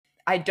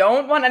I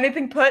don't want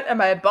anything put in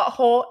my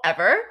butthole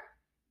ever.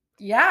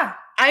 Yeah.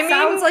 I mean,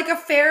 sounds like a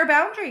fair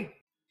boundary.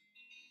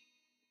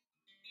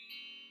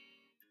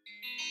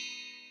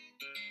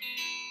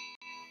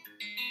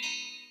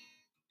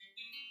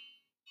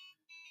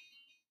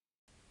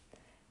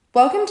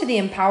 Welcome to the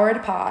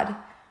Empowered Pod,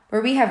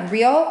 where we have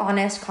real,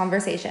 honest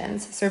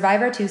conversations,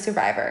 survivor to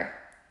survivor.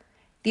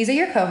 These are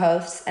your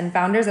co-hosts and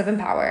founders of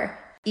Empower,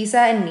 Isa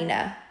and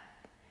Nina.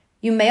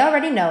 You may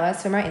already know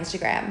us from our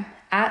Instagram,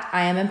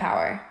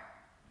 @IamEmpower.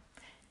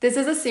 This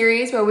is a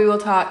series where we will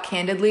talk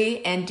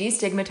candidly and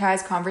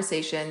destigmatize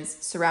conversations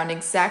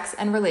surrounding sex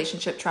and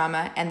relationship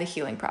trauma and the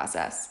healing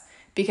process,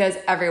 because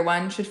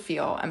everyone should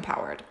feel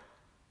empowered.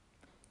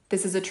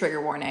 This is a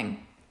trigger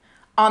warning.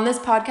 On this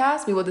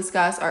podcast, we will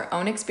discuss our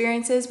own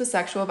experiences with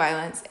sexual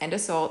violence and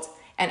assault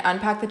and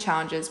unpack the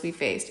challenges we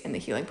faced in the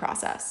healing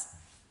process.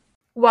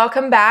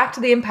 Welcome back to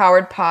the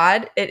Empowered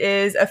Pod. It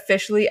is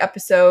officially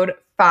episode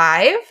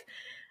 5.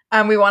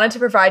 We wanted to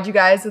provide you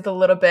guys with a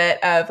little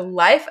bit of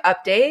life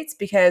updates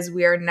because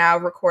we are now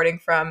recording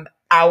from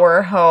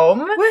our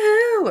home.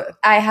 Woohoo!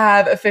 I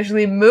have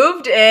officially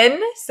moved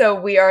in, so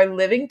we are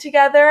living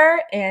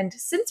together. And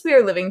since we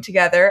are living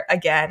together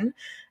again,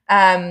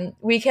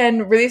 we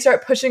can really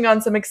start pushing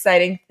on some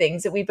exciting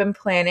things that we've been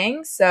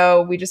planning.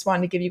 So we just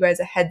wanted to give you guys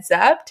a heads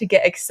up to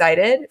get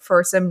excited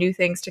for some new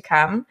things to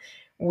come.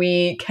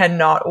 We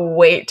cannot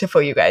wait to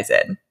fill you guys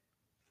in.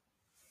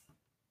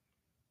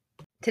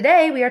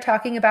 Today, we are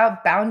talking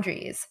about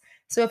boundaries.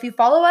 So if you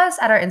follow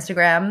us at our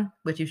Instagram,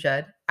 which you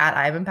should,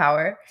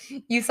 @IamEmpower,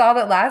 you saw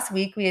that last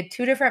week we had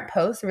 2 different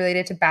posts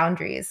related to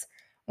boundaries.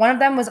 One of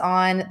them was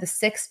on the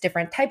 6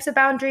 different types of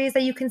boundaries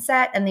that you can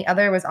set, and the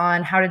other was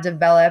on how to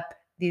develop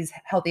these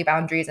healthy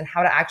boundaries and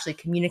how to actually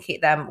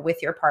communicate them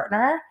with your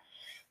partner.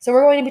 So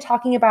we're going to be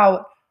talking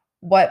about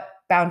what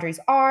boundaries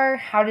are,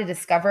 how to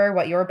discover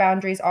what your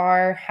boundaries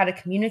are, how to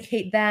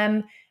communicate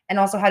them, and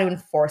also how to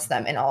enforce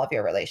them in all of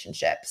your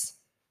relationships.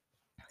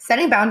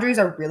 Setting boundaries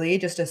are really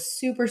just a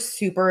super,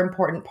 super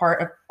important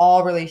part of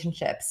all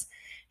relationships.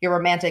 Your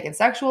romantic and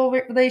sexual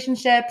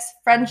relationships,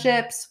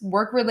 friendships,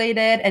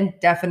 work-related, and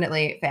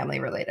definitely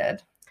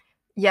family-related.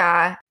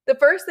 Yeah. The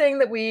first thing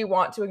that we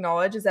want to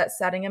acknowledge is that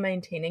setting and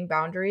maintaining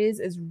boundaries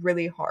is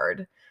really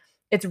hard.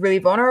 It's really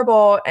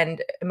vulnerable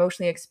and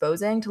emotionally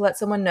exposing to let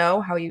someone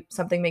know how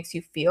something makes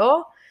you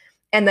feel,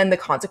 and then the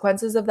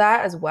consequences of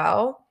that as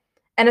well.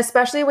 And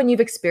especially when you've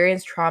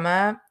experienced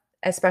trauma,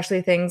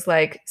 especially things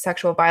like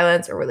sexual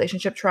violence or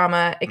relationship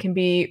trauma, it can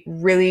be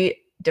really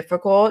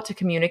difficult to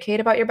communicate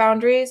about your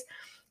boundaries,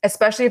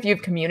 especially if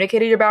you've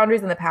communicated your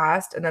boundaries in the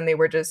past and then they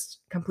were just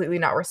completely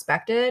not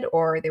respected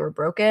or they were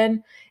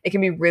broken. It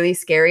can be really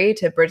scary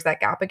to bridge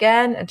that gap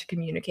again and to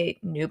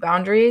communicate new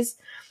boundaries,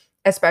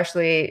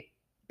 especially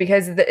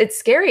because it's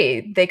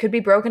scary. They could be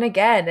broken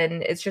again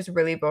and it's just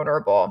really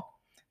vulnerable.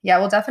 Yeah,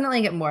 we'll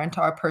definitely get more into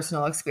our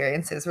personal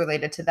experiences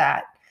related to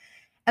that.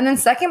 And then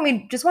second,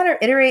 we just want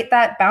to iterate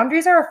that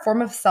boundaries are a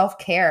form of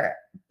self-care,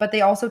 but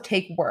they also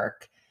take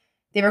work.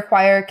 They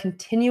require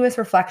continuous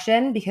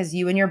reflection because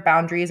you and your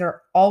boundaries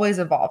are always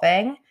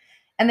evolving.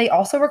 And they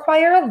also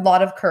require a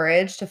lot of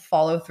courage to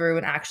follow through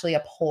and actually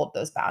uphold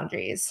those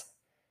boundaries.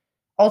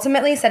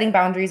 Ultimately, setting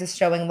boundaries is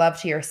showing love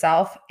to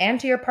yourself and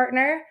to your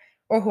partner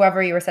or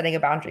whoever you are setting a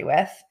boundary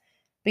with,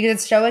 because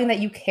it's showing that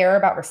you care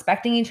about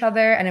respecting each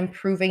other and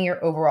improving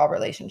your overall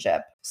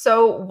relationship.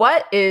 So,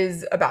 what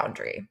is a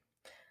boundary?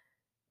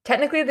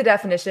 Technically, the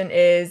definition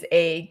is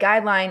a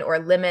guideline or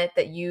limit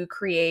that you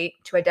create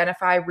to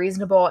identify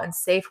reasonable and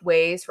safe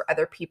ways for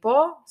other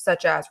people,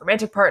 such as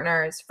romantic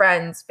partners,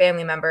 friends,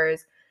 family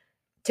members,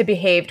 to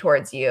behave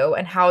towards you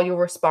and how you'll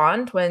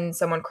respond when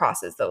someone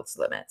crosses those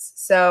limits.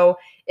 So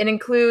it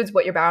includes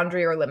what your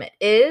boundary or limit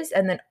is,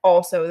 and then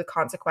also the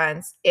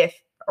consequence if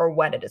or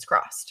when it is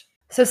crossed.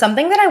 So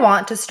something that I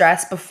want to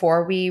stress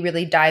before we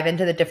really dive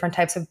into the different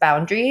types of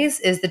boundaries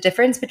is the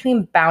difference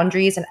between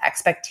boundaries and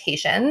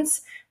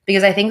expectations,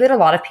 because I think that a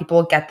lot of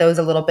people get those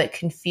a little bit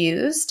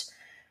confused.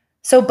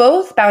 So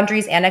both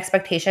boundaries and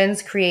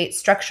expectations create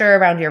structure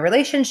around your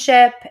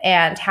relationship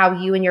and how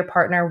you and your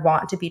partner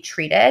want to be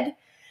treated.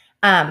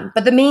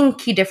 But the main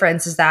key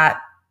difference is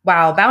that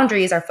while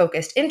boundaries are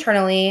focused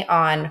internally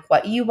on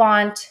what you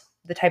want,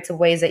 the types of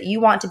ways that you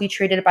want to be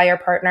treated by your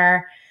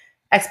partner,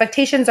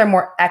 expectations are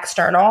more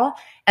external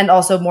and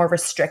also more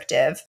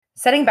restrictive.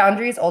 Setting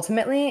boundaries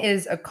ultimately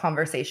is a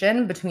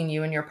conversation between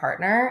you and your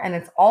partner, and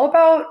it's all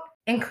about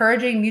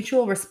encouraging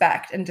mutual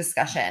respect and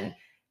discussion.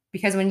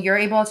 Because when you're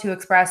able to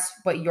express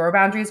what your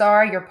boundaries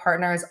are, your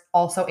partner is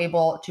also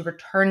able to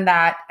return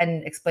that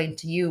and explain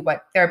to you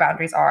what their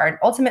boundaries are. And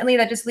ultimately,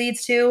 that just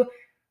leads to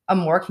a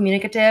more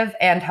communicative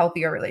and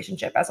healthier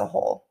relationship as a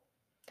whole.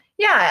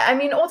 Yeah, I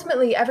mean,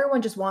 ultimately,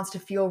 everyone just wants to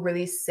feel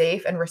really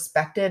safe and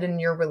respected in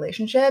your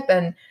relationship.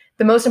 And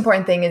the most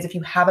important thing is if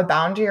you have a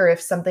boundary or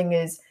if something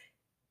is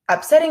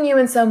upsetting you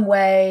in some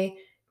way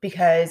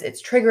because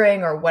it's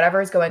triggering or whatever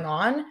is going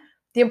on,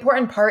 the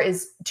important part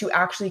is to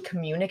actually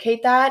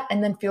communicate that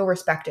and then feel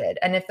respected.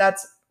 And if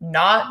that's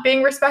not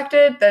being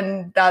respected,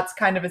 then that's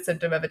kind of a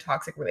symptom of a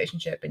toxic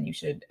relationship and you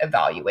should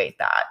evaluate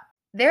that.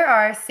 There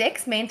are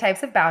 6 main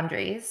types of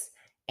boundaries,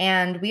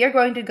 and we are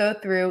going to go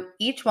through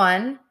each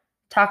one,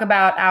 talk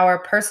about our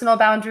personal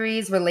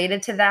boundaries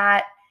related to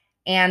that,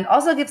 and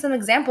also give some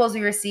examples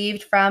we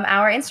received from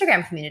our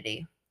Instagram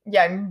community.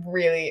 Yeah, I'm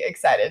really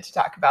excited to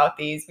talk about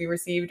these. We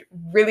received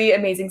really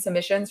amazing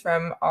submissions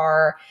from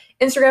our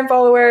Instagram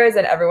followers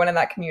and everyone in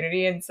that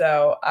community. And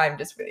so I'm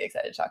just really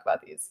excited to talk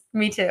about these.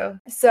 Me too.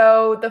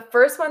 So the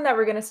first one that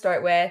we're going to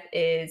start with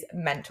is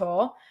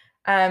mental.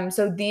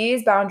 So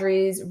these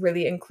boundaries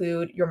really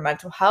include your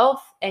mental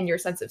health and your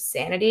sense of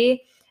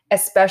sanity,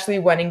 especially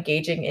when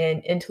engaging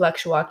in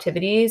intellectual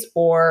activities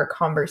or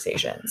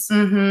conversations.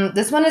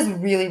 This one is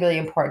really, really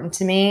important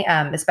to me,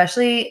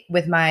 especially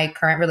with my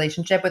current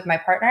relationship with my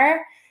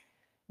partner.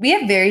 We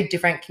have very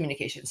different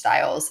communication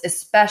styles,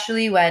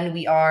 especially when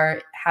we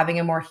are having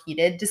a more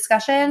heated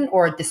discussion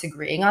or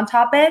disagreeing on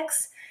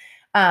topics.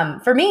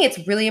 For me,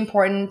 it's really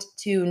important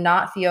to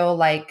not feel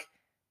like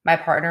my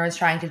partner is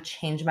trying to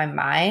change my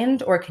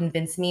mind or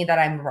convince me that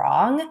I'm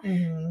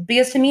wrong.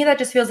 Because to me, that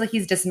just feels like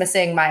he's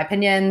dismissing my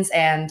opinions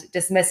and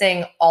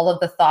dismissing all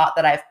of the thought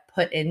that I've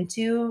put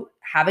into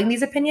having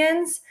these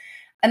opinions.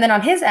 And then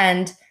on his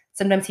end,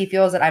 sometimes he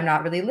feels that I'm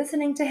not really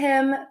listening to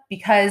him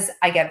because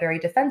I get very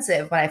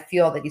defensive when I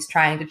feel that he's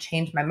trying to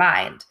change my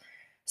mind.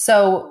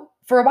 So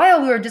for a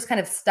while, we were just kind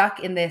of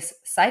stuck in this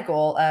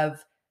cycle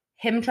of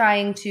him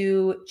trying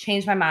to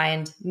change my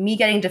mind, me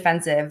getting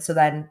defensive, so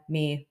then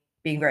me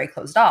being very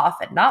closed off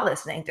and not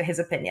listening to his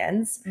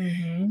opinions.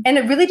 And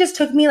it really just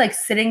took me like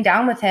sitting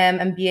down with him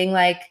and being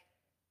like,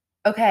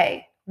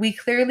 okay, we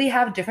clearly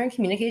have different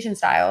communication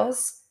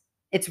styles.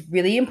 It's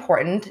really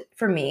important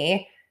for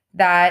me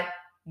that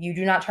you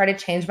do not try to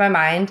change my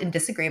mind in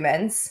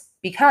disagreements,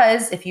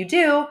 because if you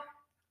do,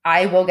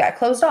 I will get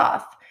closed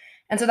off.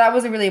 And so that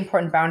was a really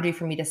important boundary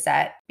for me to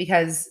set,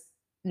 because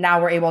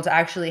now we're able to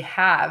actually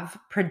have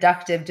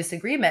productive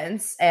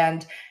disagreements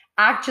and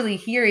actually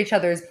hear each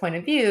other's point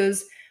of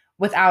views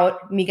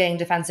without me getting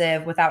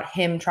defensive, without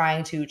him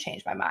trying to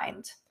change my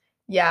mind.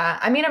 Yeah,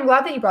 I mean, I'm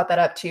glad that you brought that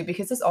up too,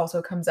 because this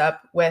also comes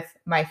up with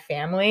my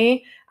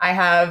family. I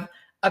have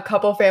a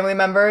couple family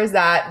members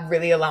that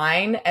really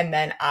align, and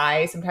then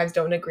I sometimes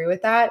don't agree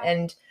with that.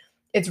 And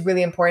it's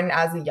really important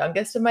as the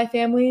youngest of my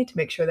family to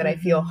make sure that I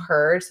feel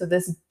heard. So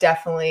this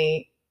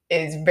definitely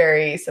is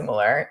very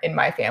similar in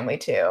my family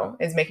too,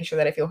 is making sure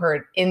that I feel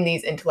heard in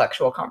these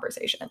intellectual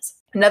conversations.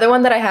 Another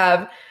one that I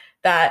have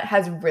that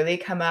has really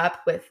come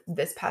up with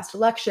this past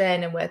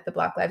election and with the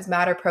Black Lives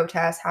Matter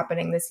protests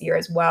happening this year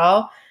as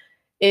well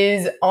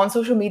is on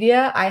social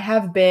media. I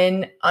have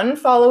been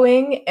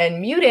unfollowing and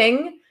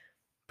muting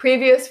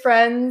previous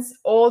friends,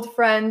 old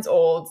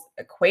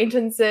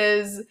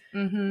acquaintances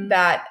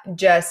that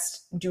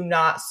just do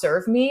not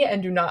serve me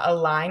and do not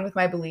align with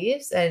my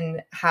beliefs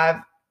and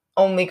have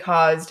only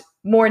caused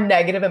more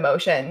negative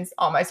emotions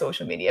on my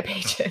social media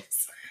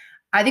pages.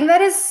 I think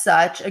that is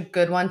such a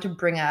good one to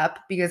bring up,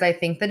 because I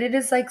think that it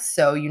is like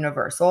so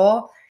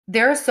universal.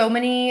 There are so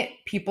many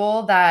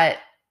people that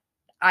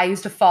I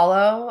used to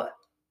follow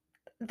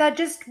that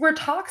just were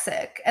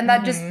toxic and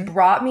that just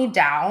brought me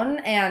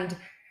down. And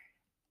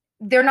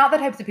they're not the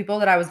types of people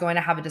that I was going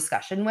to have a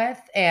discussion with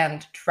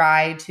and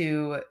try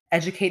to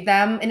educate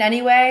them in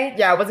any way.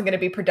 Yeah, it wasn't going to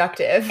be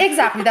productive.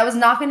 Exactly. That was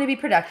not going to be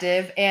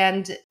productive.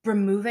 And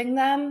removing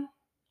them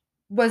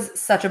was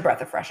such a breath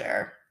of fresh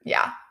air.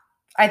 Yeah.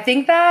 I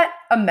think that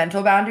a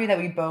mental boundary that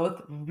we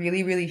both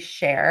really, really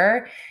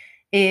share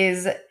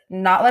is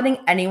not letting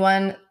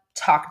anyone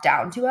talk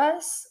down to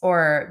us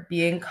or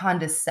being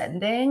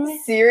condescending.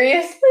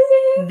 Seriously?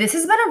 This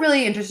has been a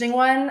really interesting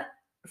one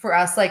for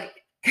us,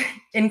 like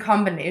in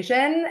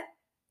combination,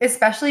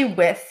 especially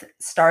with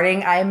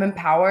starting I Am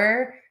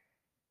Empower.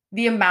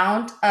 The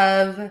amount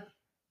of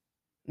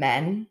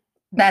men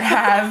that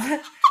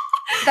have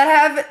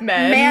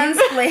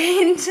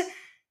mansplained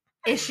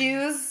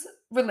issues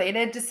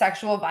related to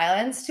sexual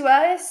violence to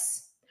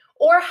us,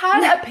 or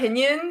had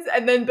opinions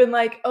and then been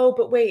like, oh,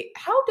 but wait,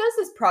 how does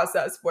this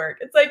process work?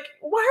 It's like,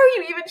 why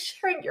are you even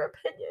sharing your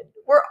opinion?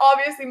 We're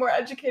obviously more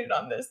educated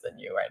on this than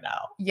you right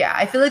now. Yeah,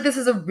 I feel like this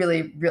is a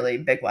really, really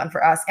big one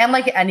for us. And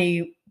like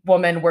any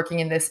woman working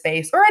in this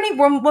space or any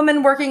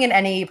woman working in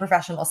any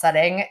professional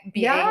setting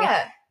being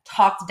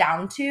talked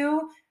down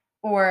to,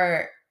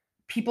 or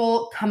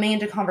people coming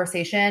into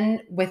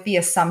conversation with the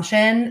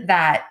assumption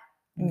that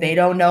they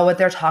don't know what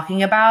they're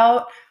talking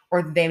about,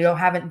 or they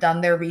haven't done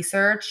their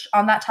research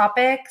on that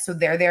topic, so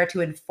they're there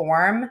to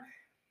inform.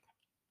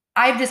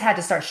 I've just had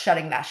to start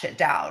shutting that shit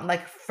down,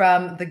 like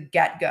from the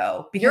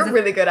get-go. You're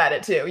really good at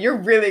it too. You're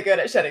really good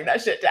at shutting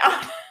that shit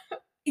down.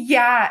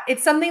 Yeah,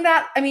 it's something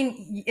that, I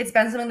mean, it's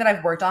been something that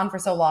I've worked on for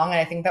so long, and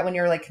I think that when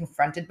you're like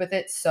confronted with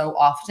it so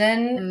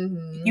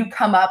often, you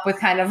come up with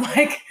kind of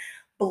like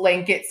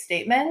blanket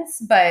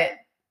statements. But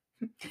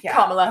yeah.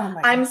 Kamala,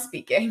 I'm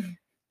speaking.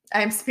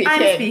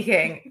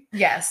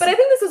 Yes. But I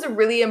think this is a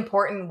really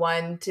important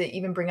one to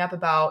even bring up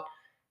about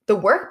the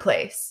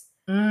workplace.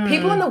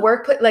 People in the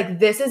workplace, like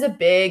this is a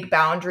big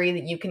boundary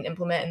that you can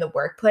implement in the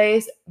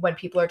workplace when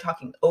people are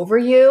talking over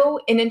you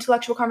in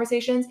intellectual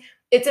conversations.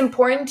 It's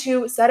important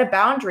to set a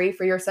boundary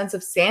for your sense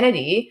of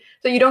sanity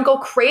so you don't go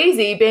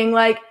crazy being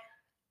like,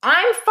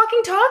 I'm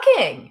fucking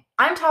talking.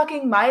 I'm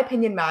talking. My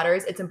opinion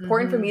matters. It's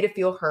important for me to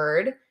feel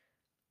heard.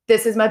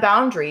 This is my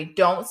boundary.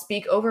 Don't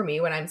speak over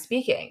me when I'm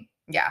speaking.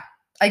 Yeah,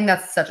 I think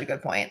that's such a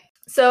good point.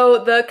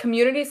 So the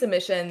community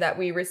submission that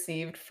we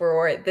received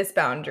for this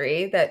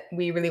boundary that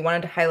we really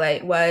wanted to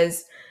highlight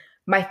was,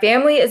 my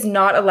family is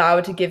not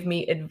allowed to give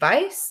me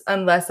advice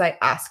unless I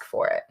ask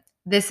for it.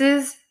 This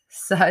is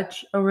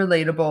such a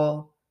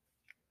relatable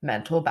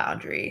mental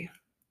boundary.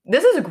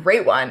 This is a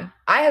great one.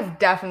 I have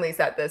definitely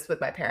set this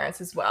with my parents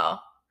as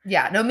well.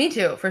 Yeah, no, me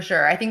too, for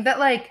sure. I think that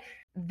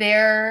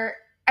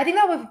I think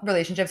that with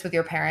relationships with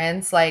your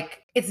parents,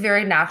 like it's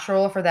very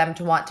natural for them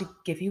to want to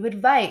give you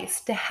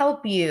advice, to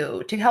help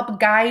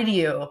guide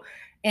you.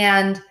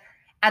 And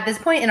at this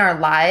point in our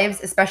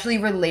lives, especially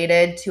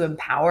related to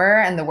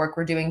Empower and the work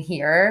we're doing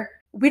here,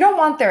 we don't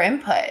want their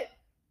input.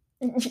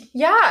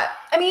 Yeah.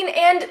 I mean,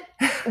 and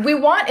we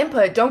want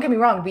input. Don't get me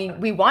wrong.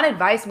 We want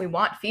advice and we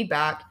want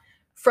feedback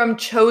from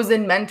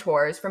chosen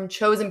mentors, from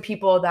chosen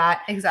people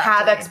that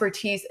have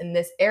expertise in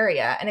this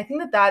area. And I think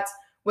that that's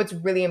what's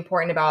really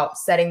important about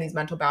setting these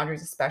mental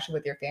boundaries, especially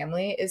with your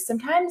family, is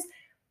sometimes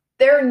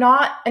they're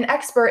not an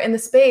expert in the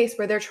space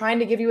where they're trying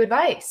to give you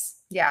advice.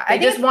 Yeah. They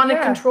just want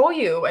to control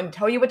you and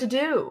tell you what to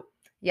do.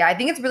 Yeah. I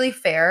think it's really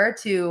fair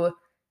to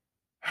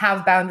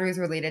have boundaries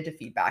related to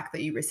feedback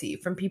that you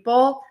receive from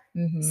people.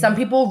 Mm-hmm. Some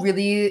people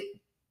really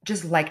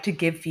just like to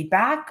give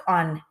feedback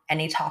on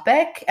any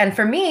topic. And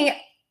for me,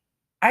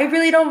 I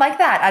really don't like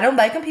that. I don't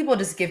like when people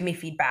just give me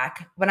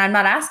feedback when I'm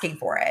not asking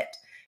for it.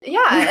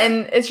 Yeah,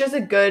 and it's just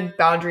a good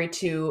boundary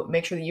to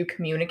make sure that you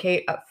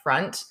communicate up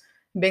front,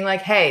 being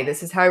like, hey,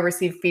 this is how I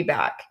receive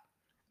feedback.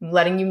 I'm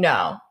letting you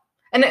know.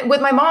 And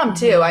with my mom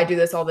too, I do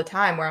this all the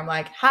time where I'm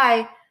like,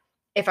 hi,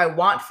 if I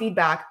want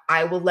feedback,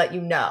 I will let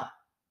you know.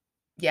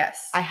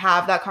 Yes. I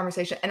have that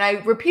conversation. And I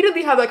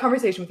repeatedly have that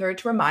conversation with her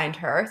to remind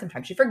her.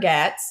 Sometimes she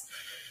forgets.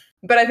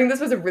 But I think this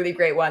was a really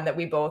great one that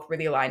we both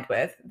really aligned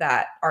with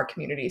that our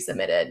community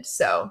submitted.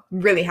 So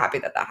really happy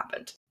that that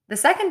happened. The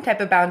second type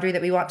of boundary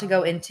that we want to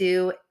go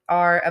into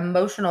are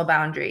emotional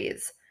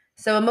boundaries.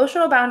 So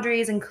emotional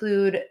boundaries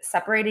include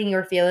separating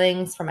your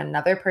feelings from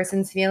another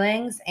person's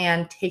feelings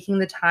and taking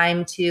the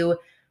time to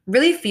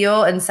really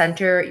feel and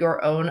center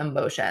your own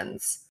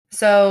emotions.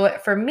 So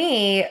for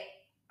me,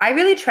 I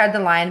really tread the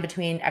line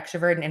between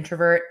extrovert and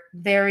introvert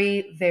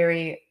very,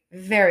 very,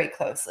 very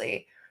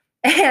closely.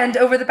 And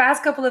over the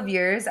past couple of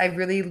years, I've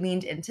really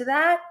leaned into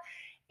that.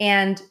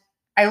 And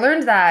I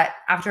learned that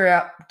after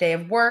a day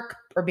of work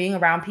or being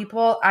around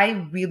people,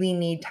 I really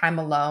need time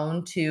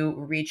alone to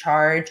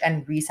recharge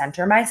and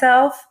recenter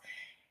myself.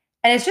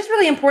 And it's just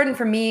really important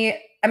for me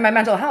and my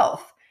mental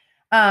health.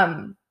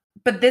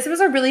 But this was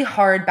a really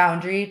hard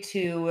boundary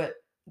to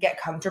get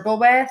comfortable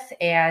with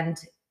and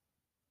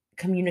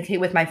communicate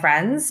with my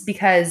friends,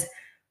 because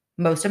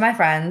most of my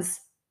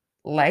friends,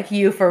 like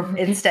you, for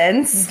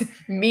instance,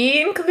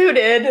 me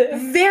included,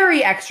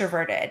 very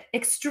extroverted,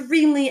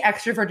 extremely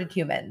extroverted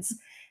humans.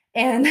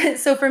 And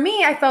so for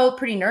me, I felt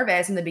pretty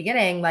nervous in the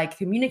beginning, like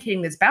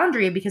communicating this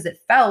boundary, because it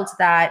felt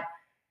that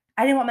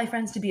I didn't want my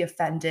friends to be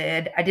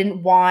offended. I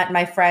didn't want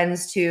my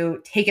friends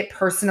to take it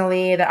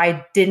personally, that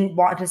I didn't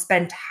want to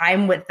spend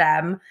time with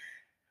them.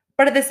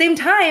 But at the same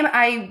time,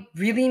 I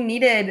really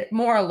needed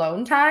more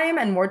alone time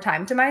and more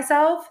time to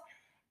myself.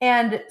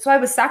 And so I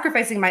was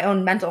sacrificing my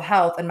own mental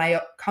health and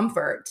my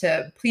comfort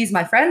to please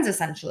my friends,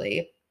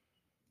 essentially.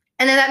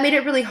 And then that made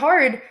it really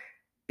hard,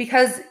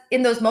 because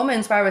in those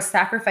moments where I was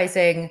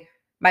sacrificing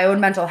my own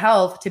mental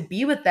health to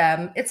be with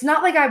them, it's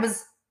not like I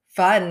was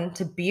fun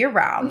to be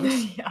around.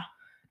 Yeah.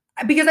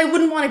 Because I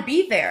wouldn't want to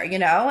be there, you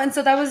know? And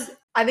so that was...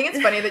 I think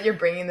it's funny that you're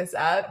bringing this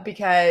up,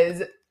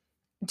 because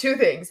two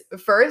things.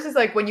 First is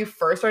like when you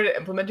first started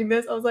implementing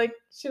this, I was like,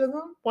 she doesn't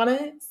want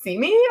to see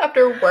me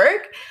after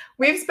work.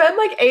 We've spent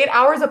like 8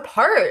 hours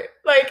apart.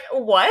 Like,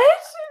 what?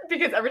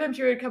 Because every time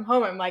she would come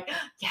home, I'm like,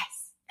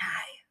 yes,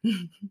 hi,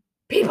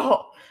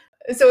 people.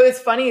 So it's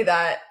funny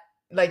that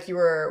like you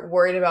were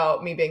worried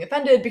about me being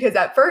offended, because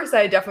at first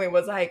I definitely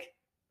was like,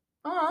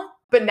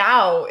 but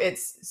now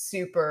it's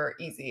super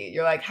easy.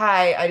 You're like,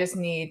 hi, I just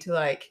need to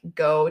like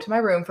go to my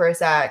room for a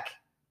sec.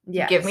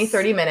 Yes. Give me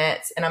 30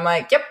 minutes. And I'm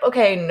like, yep,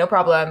 okay, no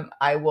problem.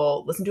 I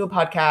will listen to a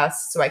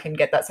podcast so I can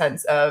get that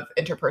sense of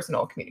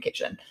interpersonal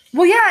communication.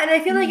 Well, yeah. And I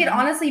feel like it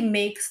honestly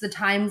makes the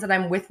times that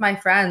I'm with my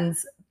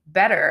friends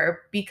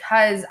better,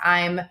 because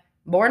I'm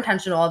more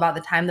intentional about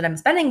the time that I'm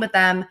spending with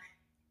them,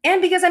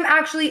 and because I'm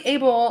actually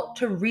able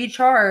to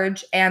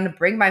recharge and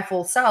bring my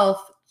full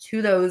self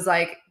to those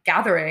like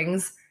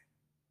gatherings,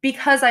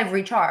 because I've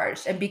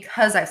recharged and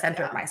because I've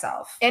centered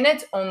myself. And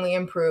it's only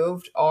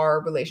improved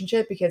our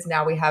relationship because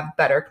now we have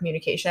better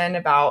communication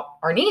about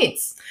our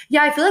needs.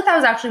 Yeah, I feel like that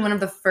was actually one of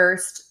the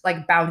first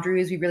like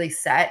boundaries we really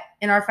set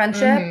in our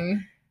friendship,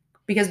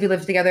 because we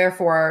lived together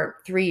for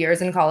 3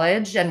 years in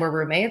college and we're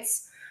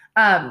roommates.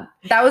 That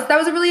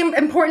was a really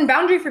important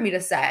boundary for me to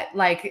set.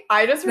 Like,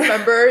 I just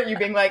remember you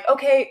being like,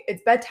 okay,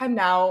 it's bedtime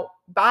now.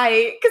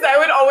 Bye. Because I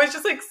would always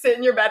just like sit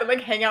in your bed and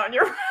like hang out in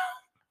your room.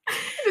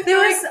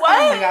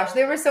 Oh my gosh,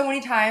 there were so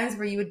many times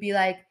where you would be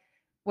like,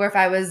 where if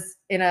I was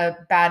in a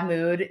bad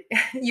mood,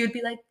 you would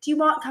be like, do you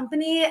want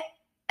company?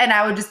 And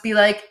I would just be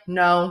like,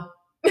 no,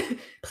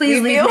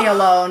 please leave me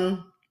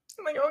alone.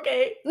 I'm like,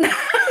 okay.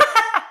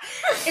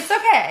 It's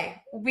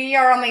okay. We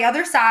are on the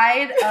other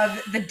side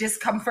of the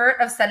discomfort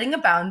of setting a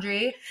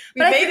boundary.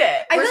 We made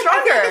it. We're stronger.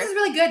 I feel like this is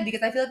really good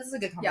because I feel like this is a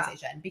good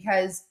conversation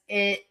because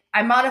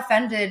I'm not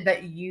offended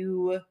that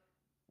you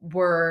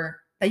were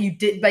a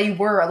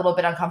little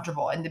bit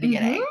uncomfortable in the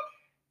beginning.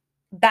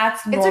 Mm-hmm.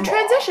 That's normal. It's a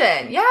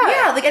transition. Yeah.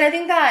 Yeah. Like, and I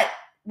think that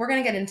we're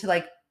going to get into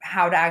like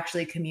how to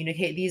actually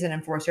communicate these and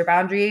enforce your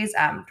boundaries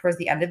towards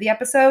the end of the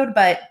episode.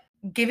 But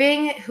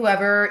giving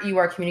whoever you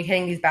are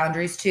communicating these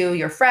boundaries to,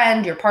 your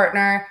friend, your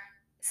partner,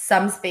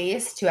 some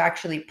space to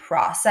actually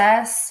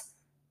process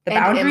the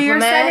boundary you're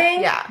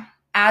setting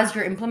as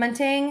you're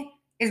implementing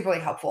is really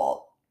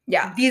helpful.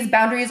 Yeah. These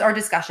boundaries are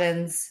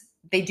discussions.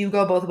 They do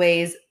go both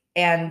ways.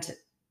 And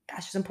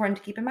that's just important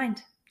to keep in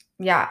mind.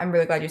 Yeah, I'm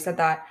really glad you said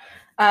that.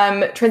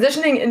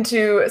 Transitioning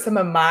into some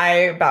of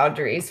my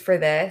boundaries for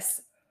this,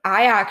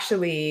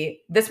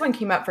 this one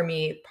came up for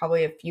me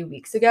probably a few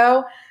weeks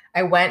ago.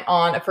 I went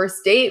on a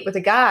first date with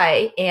a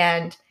guy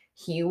and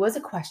he was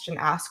a question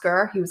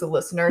asker. He was a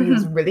listener. He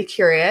was really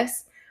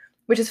curious,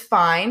 which is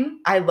fine.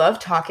 I love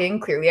talking.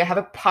 Clearly, I have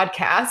a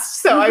podcast,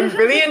 so I'm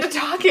really into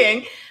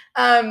talking.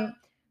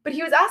 But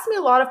he was asking me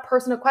a lot of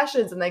personal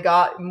questions, and they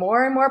got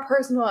more and more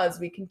personal as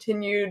we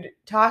continued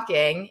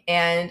talking.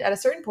 And at a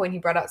certain point, he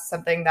brought up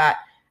something that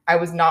I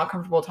was not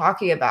comfortable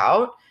talking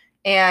about.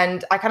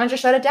 And I kind of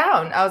just shut it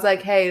down. I was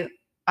like, hey,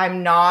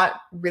 I'm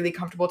not really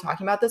comfortable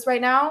talking about this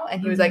right now.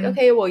 And he was like,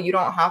 okay, well, you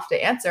don't have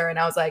to answer. And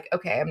I was like,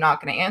 okay, I'm not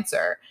going to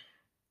answer.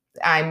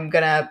 I'm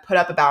going to put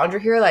up a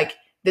boundary here. Like,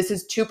 this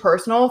is too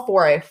personal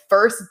for a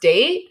first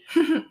date.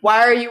 Why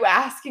are you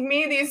asking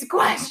me these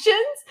questions?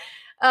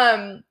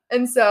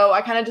 And so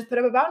I kind of just put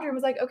up a boundary and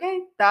was like,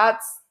 okay,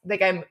 that's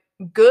like, I'm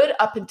good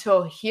up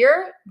until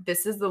here.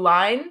 This is the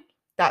line.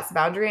 That's the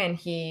boundary. And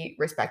he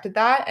respected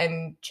that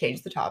and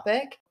changed the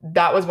topic.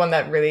 That was one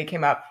that really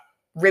came up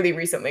really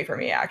recently for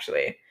me,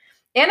 actually.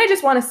 And I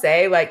just want to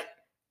say, like,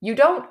 you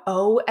don't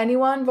owe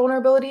anyone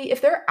vulnerability.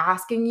 If they're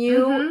asking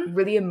you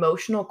really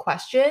emotional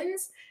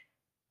questions,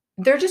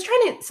 they're just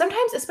trying to,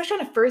 sometimes, especially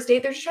on a first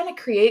date, they're just trying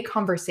to create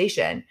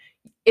conversation.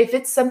 If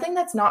it's something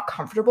that's not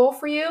comfortable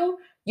for you,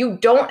 you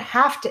don't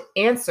have to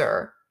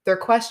answer their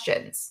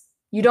questions.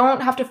 You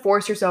don't have to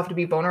force yourself to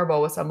be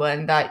vulnerable with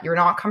someone that you're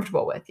not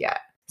comfortable with yet.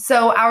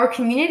 So our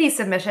community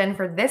submission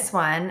for this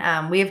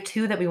one, we have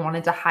two that we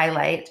wanted to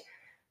highlight.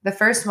 The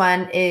first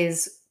one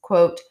is,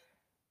 quote,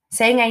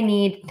 saying I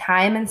need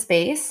time and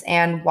space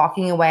and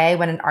walking away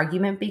when an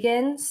argument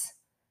begins.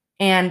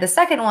 And the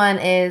second one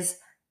is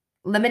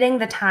limiting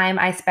the time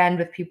I spend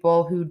with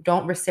people who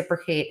don't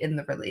reciprocate in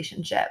the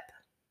relationship.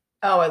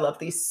 Oh, I love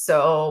these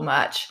so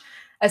much.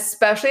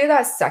 Especially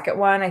that second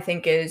one, I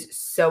think, is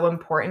so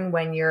important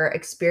when you're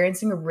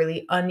experiencing a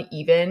really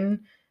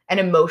uneven and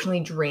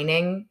emotionally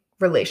draining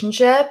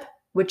relationship,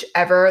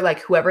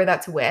 whoever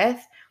that's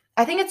with.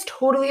 I think it's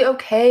totally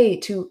okay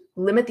to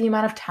limit the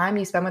amount of time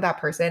you spend with that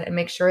person and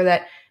make sure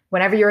that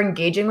whenever you're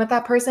engaging with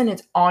that person,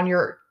 it's on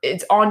your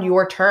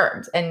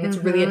terms and it's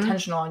really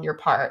intentional on your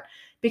part,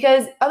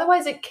 because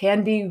otherwise it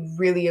can be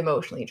really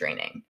emotionally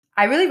draining.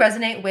 I really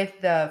resonate with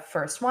the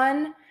first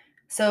one.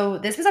 So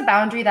this was a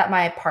boundary that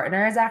my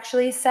partner has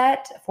actually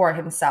set for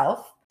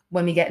himself.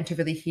 When we get into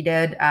really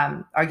heated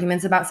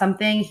arguments about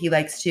something, he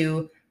likes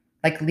to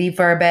leave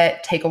for a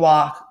bit, take a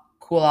walk,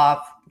 cool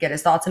off, get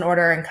his thoughts in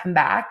order, and come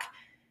back.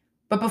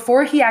 But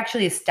before he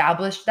actually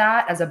established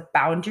that as a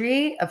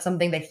boundary of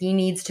something that he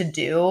needs to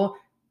do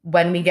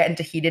when we get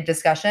into heated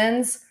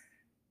discussions,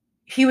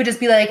 he would just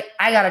be like,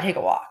 I gotta take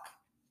a walk.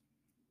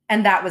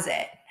 And that was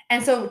it.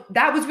 And so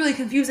that was really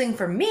confusing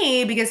for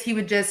me because he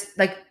would just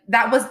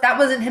that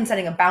wasn't him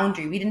setting a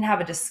boundary. We didn't have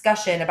a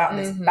discussion about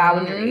this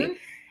boundary.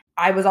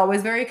 I was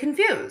always very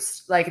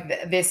confused.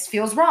 This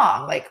feels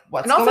wrong.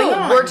 What's going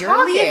on? We're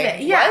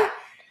talking. Yeah. What?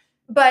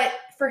 But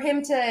for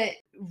him to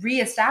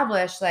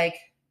reestablish,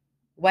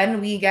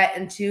 when we get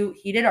into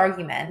heated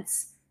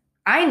arguments,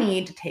 I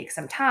need to take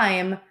some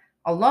time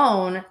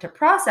alone to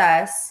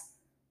process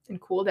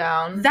and cool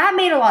down. That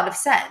made a lot of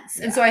sense.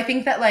 Yeah. And so I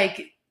think that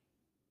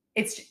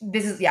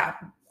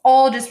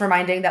all just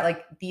reminding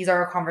that these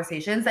are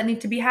conversations that need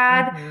to be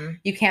had.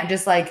 You can't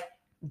just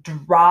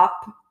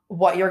drop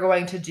what you're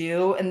going to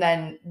do and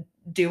then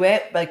do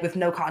it with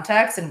no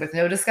context and with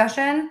no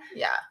discussion.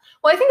 Yeah.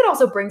 Well, I think it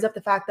also brings up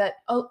the fact that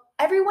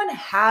everyone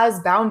has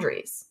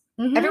boundaries.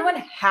 Everyone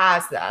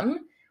has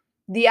them.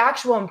 The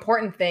actual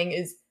important thing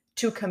is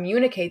to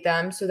communicate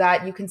them so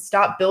that you can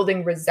stop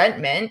building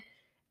resentment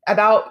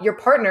about your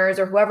partners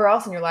or whoever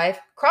else in your life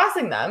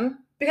crossing them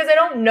because they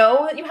don't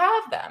know that you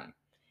have them.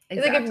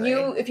 Exactly.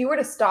 If you were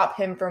to stop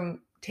him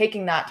from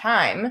taking that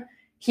time,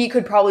 he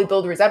could probably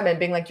build resentment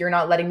being like, you're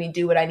not letting me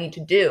do what I need to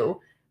do.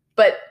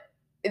 But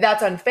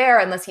that's unfair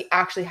unless he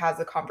actually has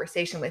a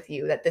conversation with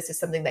you that this is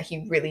something that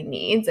he really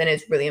needs and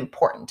is really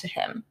important to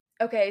him.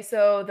 Okay,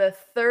 so the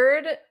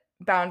third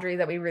boundary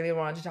that we really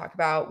wanted to talk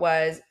about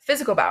was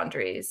physical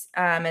boundaries.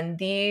 And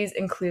these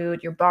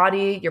include your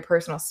body, your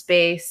personal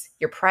space,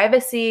 your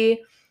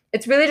privacy.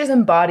 It's really just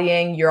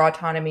embodying your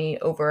autonomy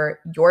over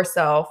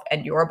yourself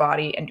and your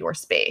body and your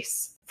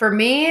space. For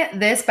me,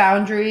 this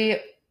boundary,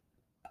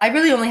 I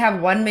really only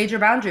have one major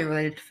boundary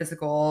related to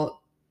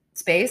physical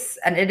space,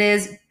 and it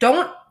is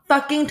don't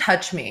fucking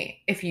touch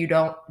me if you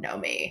don't know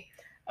me.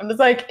 I'm just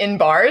like in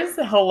bars.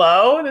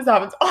 Hello, this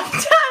happens all the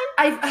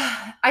time.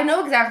 I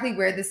know exactly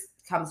where this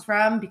comes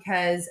from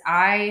because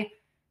I,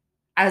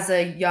 as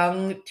a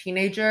young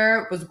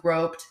teenager, was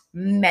groped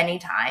many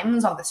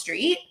times on the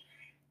street.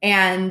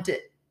 And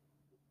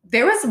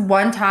there was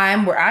one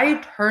time where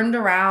I turned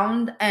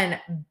around and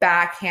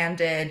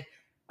backhanded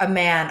a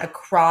man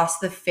across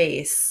the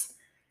face.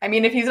 I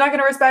mean, if he's not going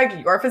to respect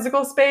your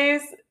physical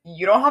space,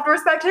 you don't have to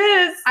respect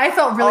his. I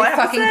felt really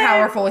fucking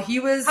powerful. He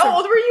was... How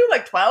old were you?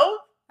 Like 12?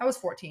 I was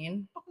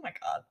 14. Oh my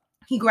God.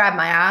 He grabbed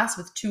my ass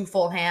with 2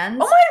 full hands.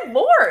 Oh my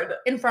Lord.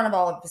 In front of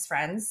all of his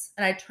friends.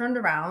 And I turned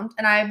around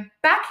and I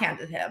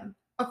backhanded him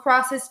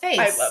across his face.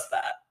 I love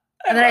that.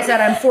 And then I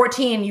said, I'm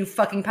 14, you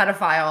fucking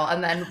pedophile,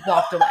 and then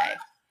walked away.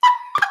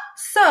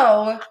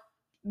 So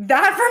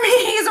that for me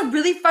is a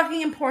really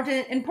fucking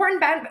important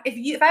band.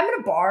 If I'm in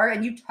a bar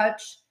and you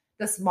touch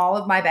the small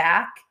of my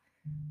back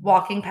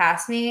walking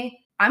past me,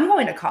 I'm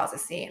going to cause a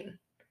scene.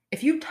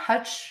 If you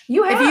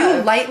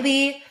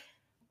lightly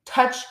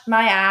touch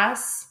my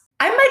ass,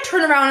 I might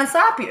turn around and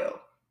slap you.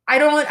 I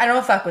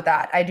don't fuck with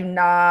that. I do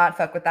not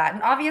fuck with that.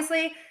 And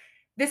obviously,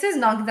 this is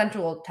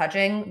non-consensual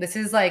touching. This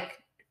is like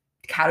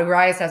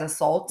categorized as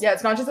assault. Yeah,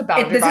 it's not just a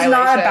boundary violation. This is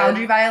not a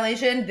boundary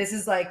violation. This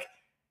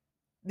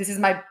is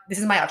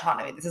my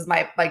autonomy. This is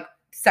my like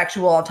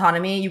sexual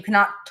autonomy. You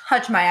cannot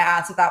touch my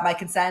ass without my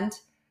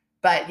consent.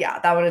 But yeah,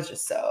 that one is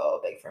just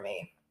so big for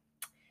me.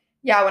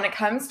 Yeah, when it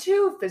comes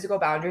to physical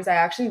boundaries, I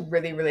actually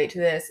really relate to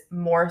this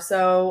more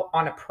so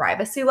on a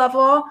privacy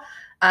level.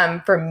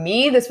 For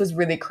me, this was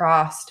really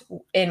crossed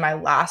in my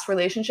last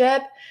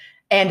relationship,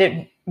 and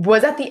it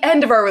was at the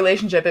end of our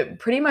relationship. It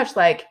pretty much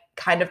like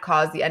kind of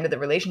caused the end of the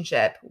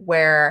relationship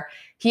where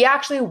he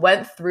actually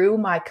went through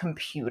my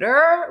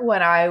computer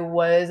when I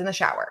was in the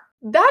shower.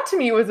 That to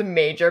me was a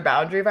major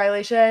boundary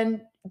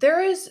violation.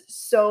 There is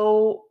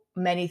so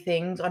many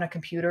things on a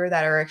computer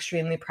that are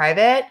extremely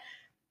private.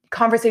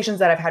 Conversations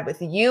that I've had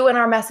with you in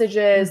our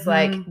messages,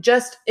 like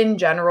just in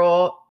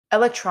general,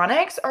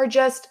 electronics are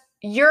just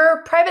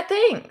your private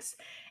things.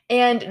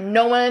 And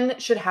no one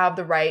should have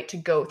the right to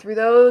go through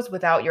those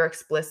without your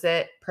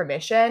explicit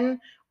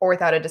permission or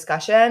without a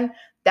discussion.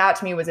 That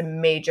to me was a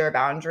major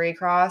boundary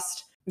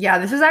crossed. Yeah,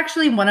 this was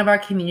actually one of our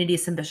community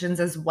submissions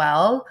as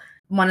well.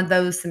 One of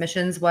those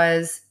submissions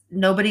was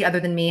nobody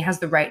other than me has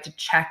the right to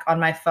check on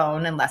my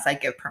phone unless I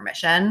give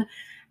permission.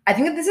 I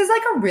think that this is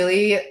like a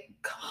really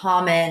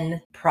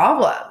common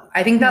problem.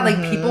 I think that like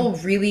people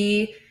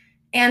really,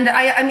 and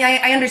I mean,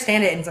 I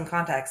understand it in some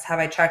contexts. Have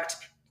I checked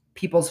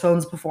people's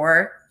phones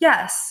before?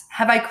 Yes.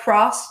 Have I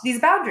crossed these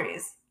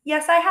boundaries?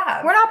 Yes, I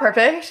have. We're not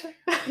perfect.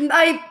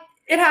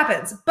 It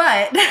happens,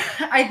 but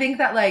I think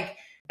that like,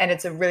 and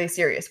it's a really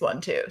serious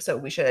one too. So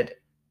we should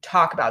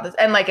talk about this.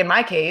 And like in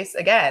my case,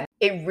 again,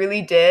 it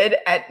really did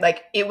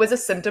it was a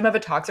symptom of a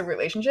toxic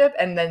relationship.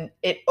 And then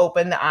it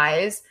opened the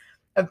eyes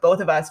of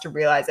both of us to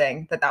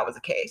realizing that that was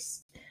the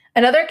case.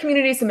 Another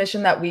community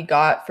submission that we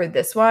got for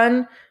this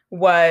one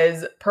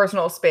was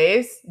personal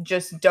space.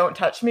 Just don't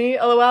touch me,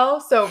 LOL.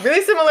 So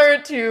really similar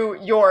to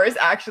yours,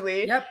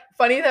 actually. Yep.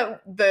 Funny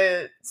that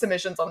the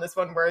submissions on this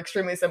one were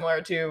extremely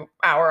similar to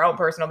our own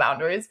personal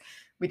boundaries.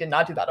 We did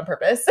not do that on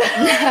purpose.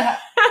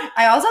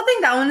 I also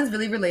think that one is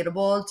really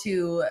relatable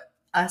to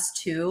us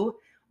too.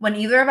 When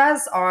either of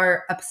us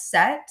are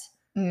upset,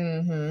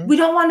 we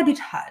don't want to be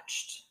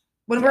touched.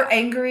 When we're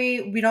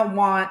angry, we don't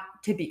want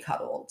to be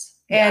cuddled.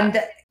 Yeah.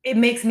 And it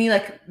makes me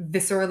like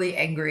viscerally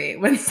angry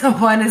when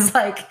someone is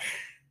like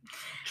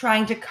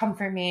trying to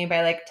comfort me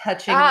by like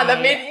touching me.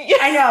 That made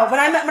I know. When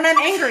I'm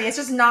angry, it's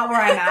just not where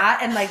I'm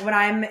at. And like when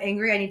I'm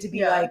angry, I need to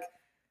be like,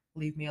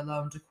 leave me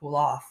alone to cool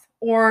off.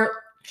 Or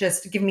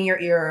just give me your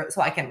ear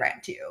so I can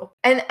rant to you.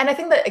 And I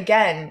think that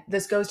again,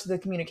 this goes to the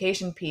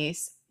communication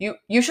piece.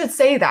 You should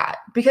say that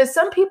because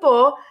some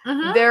people,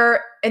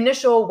 their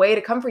initial way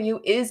to comfort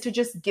you is to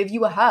just give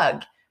you a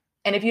hug.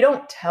 And if you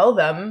don't tell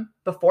them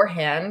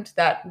beforehand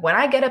that when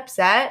I get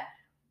upset,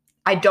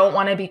 I don't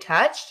want to be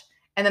touched,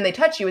 and then they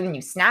touch you and then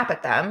you snap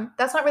at them,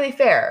 that's not really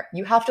fair.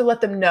 You have to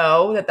let them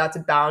know that that's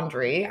a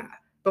boundary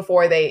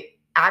before they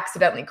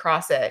accidentally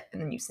cross it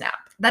and then you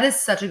snap. That is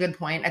such a good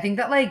point. I think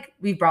that like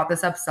we brought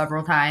this up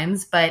several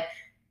times, but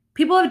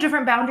people have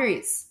different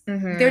boundaries.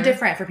 They're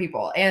different for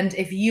people. And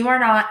if you are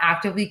not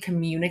actively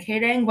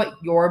communicating what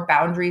your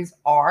boundaries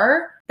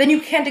are, then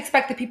you can't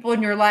expect the people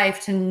in your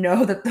life to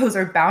know that those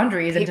are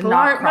boundaries and to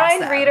not cross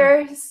them. Mind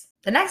readers.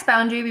 The next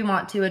boundary we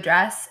want to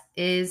address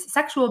is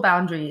sexual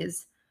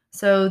boundaries.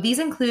 So these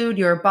include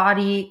your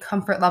body,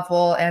 comfort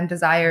level, and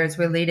desires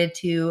related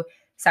to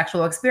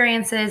sexual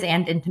experiences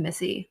and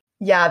intimacy.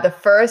 Yeah, the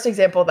first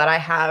example that I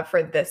have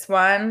for this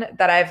one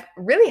that I've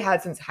really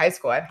had since high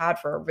school, I've had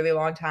for a really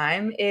long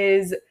time,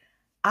 is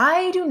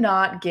I do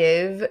not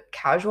give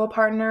casual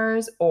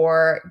partners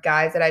or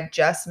guys that I've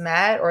just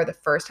met or the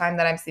first time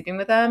that I'm sleeping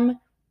with them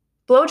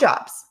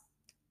blowjobs.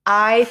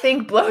 I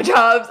think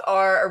blowjobs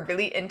are a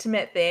really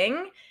intimate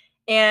thing,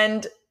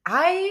 and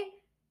I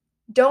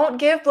don't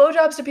give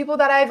blowjobs to people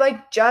that I've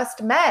like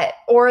just met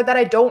or that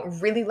I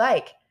don't really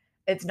like.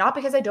 It's not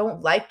because I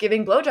don't like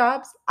giving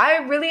blowjobs. I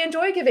really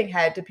enjoy giving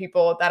head to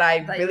people that I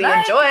really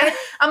enjoy.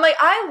 I'm like,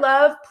 I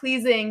love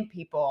pleasing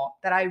people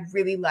that I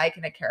really like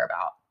and I care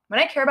about. When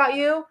I care about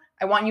you,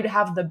 I want you to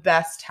have the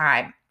best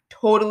time.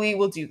 Totally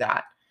will do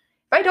that.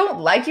 If I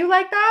don't like you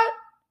like that,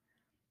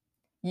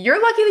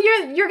 you're lucky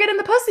that you're getting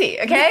the pussy,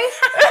 okay?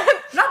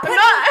 Not putting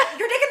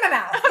your dick in my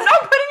mouth. I'm not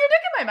putting your dick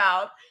in my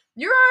mouth.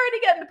 You're already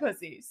getting the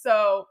pussy,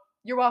 so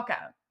you're welcome.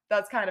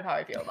 That's kind of how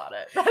I feel about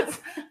it.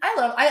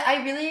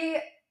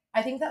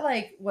 I think that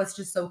like what's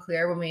just so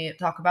clear when we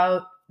talk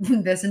about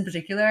this in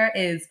particular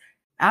is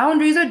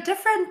boundaries are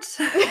different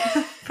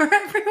for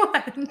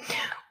everyone.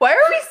 Why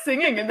are we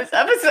singing in this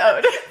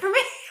episode? For me,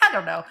 I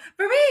don't know.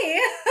 For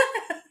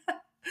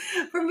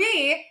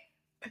me,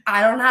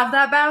 I don't have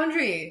that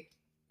boundary.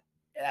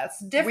 That's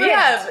different. We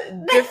have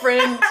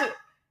different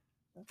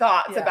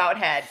thoughts about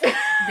head.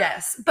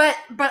 Yes, but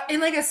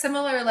in like a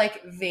similar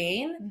like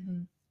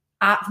vein,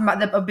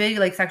 a big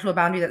like sexual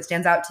boundary that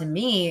stands out to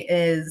me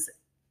is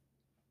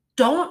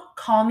don't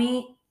call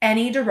me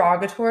any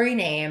derogatory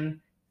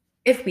name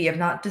if we have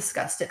not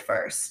discussed it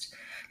first.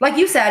 Like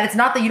you said, it's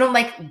not that you don't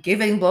like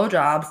giving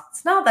blowjobs.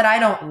 It's not that I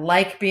don't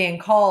like being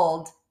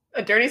called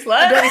a dirty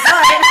slut.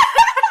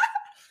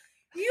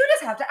 You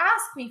just have to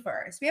ask me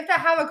first. We have to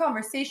have a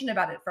conversation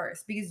about it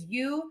first, because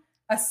you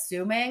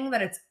assuming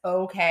that it's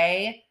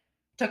okay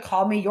to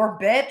call me your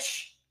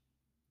bitch.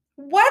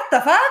 What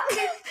the fuck?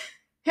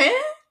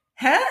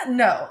 Huh?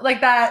 No, like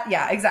that.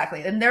 Yeah,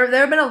 exactly. And there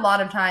have been a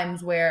lot of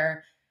times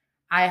where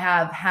I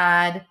have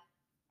had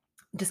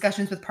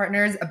discussions with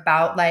partners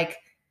about like,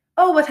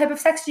 oh, what type of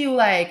sex do you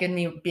like? And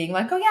me being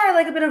like, oh yeah, I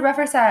like a bit of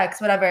rougher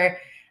sex, whatever.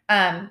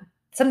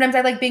 Sometimes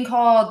I like being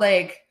called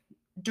like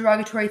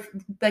derogatory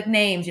like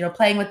names, you know,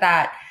 playing with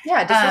that.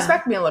 Yeah,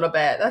 disrespect me a little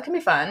bit. That can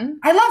be fun.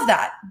 I love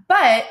that.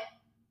 But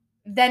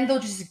then they'll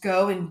just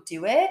go and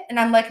do it. And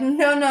I'm like,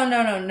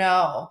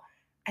 no.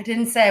 I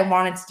didn't say I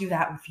wanted to do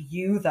that with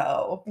you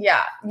though.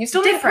 Yeah. You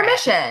still need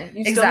permission.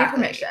 You still need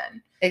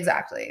permission.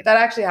 Exactly. That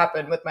actually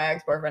happened with my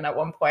ex-boyfriend at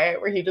one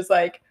point where he just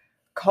like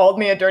called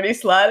me a dirty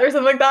slut or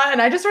something like that. And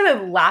I just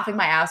started laughing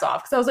my ass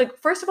off because I was like,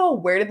 first of all,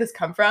 where did this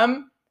come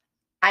from?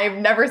 I've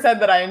never said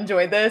that I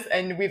enjoyed this,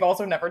 and we've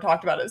also never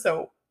talked about it.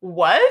 So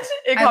what?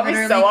 It caught me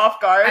so off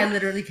guard. I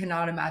literally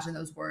cannot imagine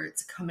those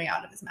words coming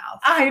out of his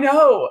mouth. I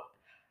know.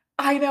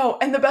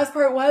 And the best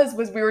part was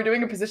we were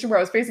doing a position where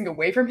I was facing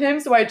away from him.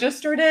 So I just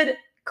started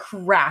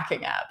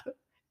cracking up.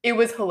 It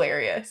was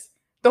hilarious.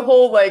 The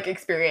whole like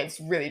experience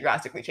really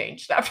drastically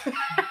changed after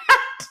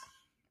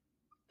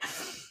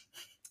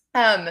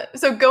that.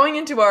 So going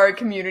into our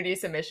community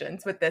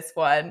submissions with this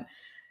one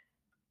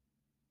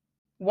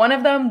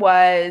of them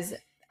was,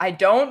 I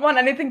don't want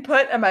anything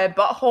put in my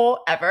butthole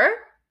ever.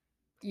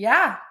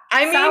 Yeah.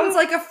 I mean, sounds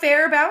like a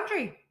fair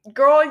boundary.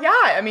 Girl, yeah.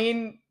 I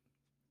mean,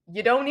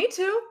 you don't need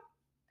to.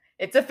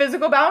 It's a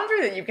physical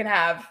boundary that you can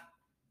have.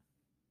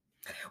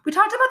 We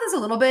talked about this a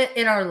little bit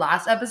in our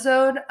last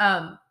episode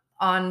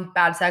on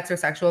bad sex or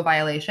sexual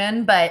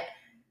violation, but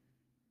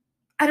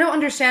I don't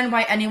understand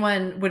why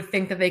anyone would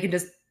think that they could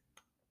just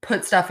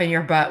put stuff in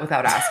your butt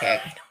without asking.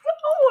 I don't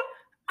know.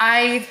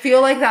 I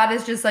feel like that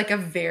is just like a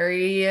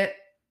very,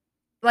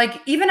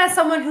 like, even as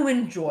someone who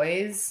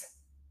enjoys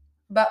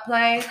butt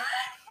play.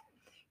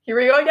 Here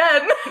we go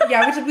again.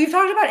 Yeah, we've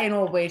talked about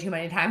anal way too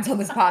many times on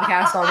this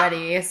podcast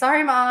already.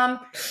 Sorry, Mom.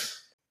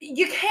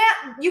 You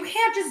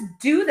can't just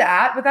do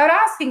that without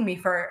asking me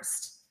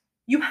first.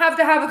 You have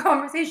to have a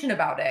conversation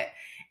about it.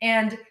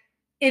 And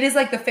it is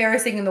like the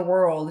fairest thing in the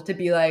world to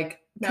be like,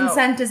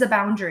 consent is a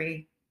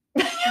boundary.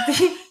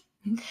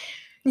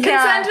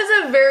 Consent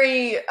is a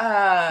very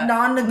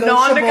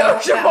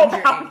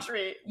non-negotiable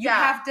boundary. You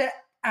have to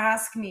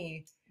ask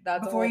me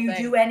before you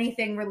do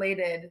anything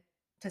related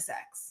to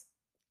sex.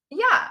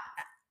 Yeah.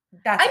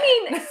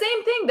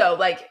 Same thing though.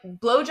 Like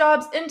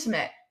blowjobs,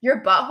 intimate.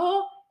 Your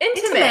butthole,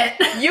 intimate.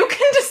 You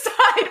can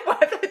decide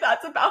whether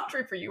that's a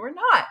boundary for you or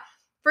not.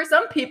 For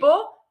some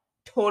people,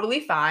 totally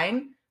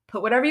fine.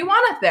 Put whatever you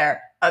want up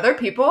there. Other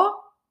people,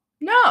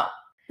 no.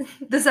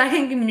 The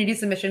second community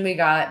submission we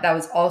got that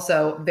was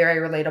also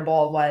very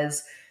relatable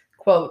was,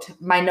 quote,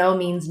 "My no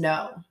means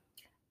no."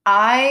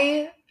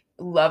 I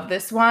love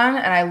this one,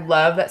 and I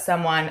love that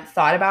someone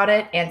thought about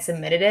it and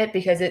submitted it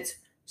because it's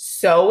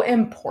so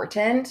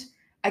important.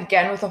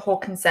 Again, with the whole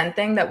consent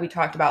thing that we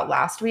talked about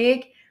last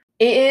week,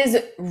 it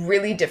is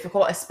really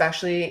difficult,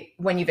 especially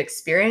when you've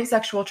experienced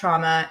sexual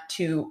trauma,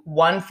 to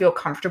one, feel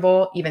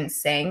comfortable even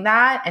saying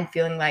that and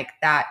feeling like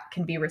that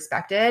can be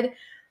respected.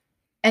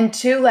 And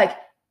two, like,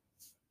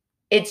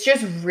 it's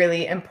just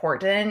really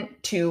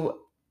important to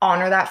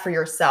honor that for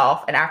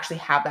yourself and actually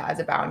have that as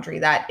a boundary,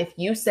 that if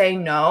you say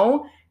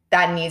no,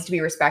 that needs to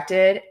be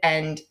respected.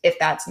 And if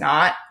that's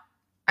not,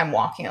 I'm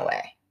walking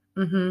away.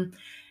 Mm-hmm.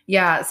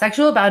 Yeah,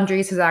 sexual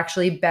boundaries has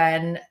actually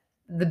been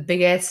the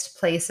biggest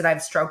place that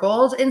I've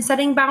struggled in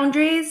setting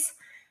boundaries.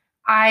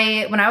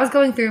 When I was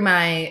going through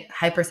my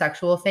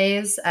hypersexual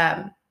phase,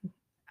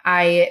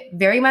 I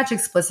very much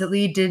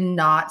explicitly did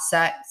not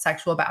set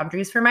sexual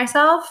boundaries for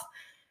myself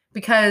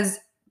because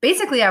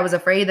basically I was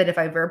afraid that if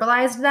I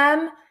verbalized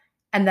them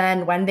and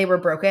then when they were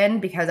broken,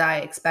 because I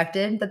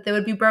expected that they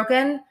would be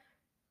broken,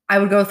 I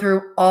would go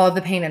through all of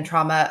the pain and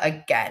trauma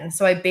again.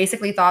 So I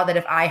basically thought that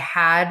if I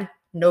had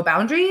no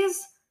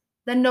boundaries,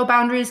 then no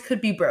boundaries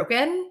could be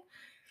broken.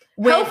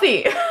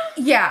 Healthy.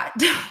 Yeah.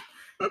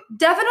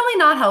 Definitely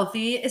not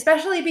healthy,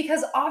 especially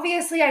because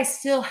obviously I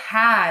still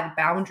had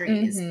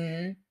boundaries.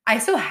 Mm-hmm. I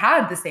still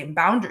had the same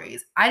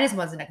boundaries. I just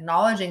wasn't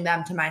acknowledging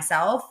them to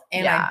myself.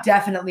 And I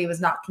definitely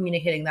was not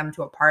communicating them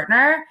to a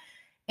partner.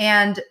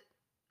 And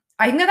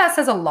I think that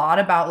says a lot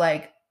about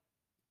like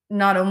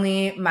not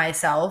only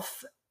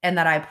myself and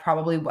that I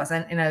probably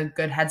wasn't in a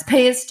good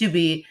headspace to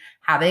be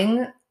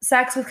having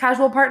sex with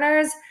casual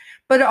partners,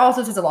 but it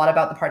also says a lot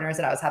about the partners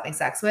that I was having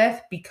sex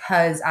with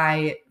because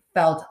I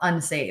felt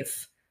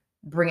unsafe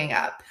bringing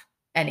up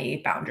any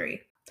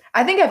boundary.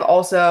 I think I've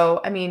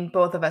also, I mean,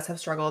 both of us have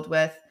struggled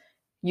with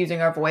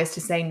using our voice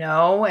to say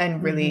no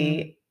and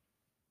really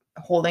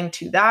holding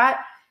to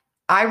that.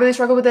 I really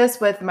struggled with this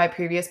with my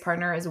previous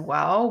partner as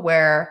well,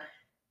 where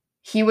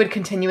he would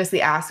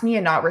continuously ask me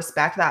and not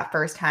respect that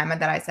first time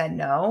that I said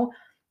no.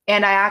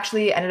 And I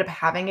actually ended up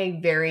having a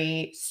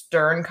very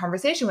stern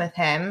conversation with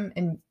him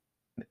and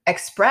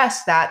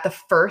expressed that the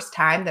first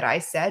time that I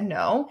said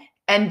no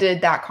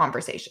ended that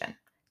conversation.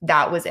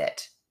 That was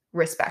it.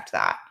 Respect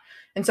that.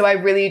 And so I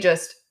really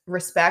just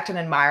respect and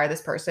admire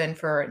this person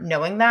for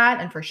knowing that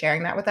and for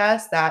sharing that with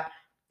us, that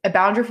a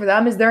boundary for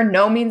them is their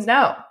no means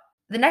no.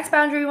 The next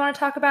boundary we want to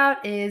talk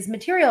about is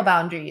material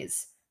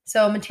boundaries.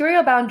 So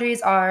material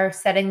boundaries are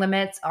setting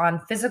limits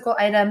on physical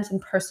items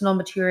and personal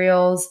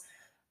materials,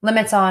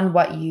 limits on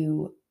what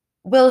you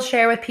will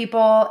share with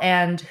people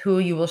and who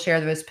you will share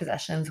those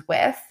possessions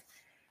with.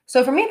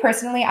 So for me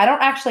personally, I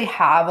don't actually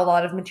have a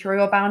lot of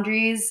material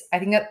boundaries. I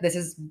think that this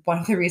is one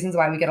of the reasons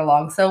why we get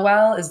along so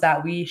well is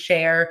that we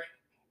share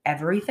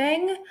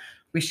everything.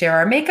 We share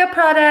our makeup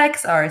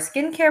products, our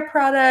skincare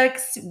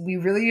products. We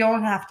really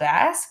don't have to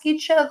ask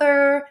each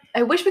other.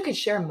 I wish we could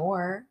share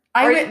more.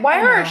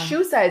 Why are our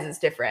shoe sizes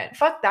different?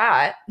 Fuck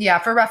that. Yeah,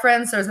 for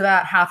reference, there's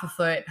about half a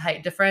foot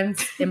height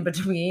difference in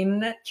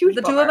between the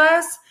two of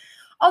us.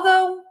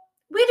 Although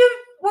we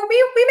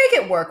make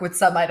it work with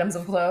some items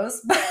of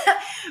clothes.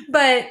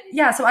 But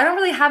yeah, so I don't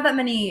really have that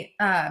many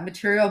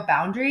material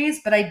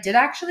boundaries, but I did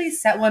actually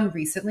set one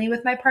recently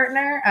with my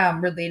partner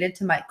related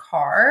to my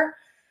car.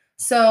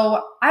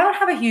 So I don't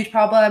have a huge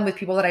problem with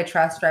people that I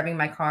trust driving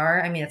my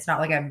car. I mean, it's not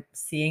like I'm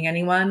seeing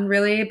anyone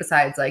really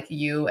besides like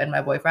you and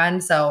my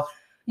boyfriend. So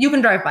you can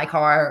drive my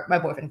car. My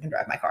boyfriend can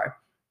drive my car.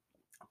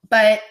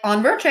 But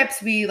on road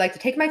trips, we like to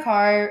take my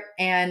car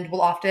and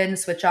we'll often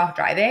switch off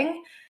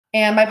driving.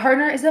 And my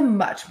partner is a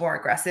much more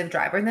aggressive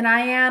driver than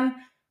I am,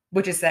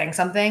 which is saying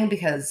something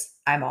because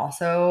I'm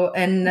also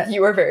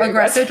you are very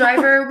aggressive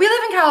driver. We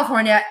live in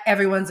California.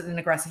 Everyone's an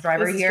aggressive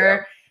driver here.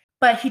 True.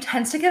 But he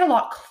tends to get a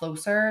lot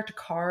closer to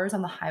cars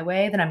on the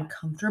highway than I'm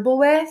comfortable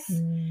with.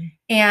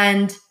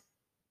 And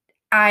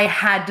I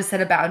had to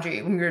set a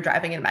boundary when we were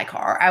driving in my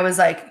car. I was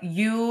like,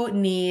 you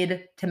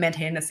need to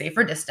maintain a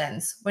safer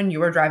distance when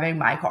you are driving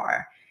my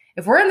car.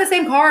 If we're in the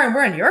same car and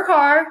we're in your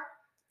car,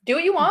 do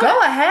what you want.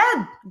 Go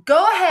ahead.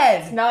 Go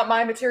ahead. It's not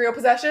my material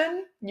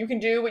possession. You can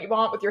do what you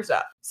want with your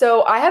stuff.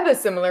 So I have a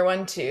similar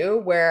one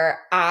too, where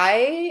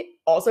I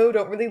also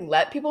don't really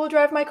let people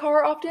drive my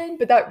car often,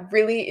 but that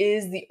really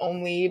is the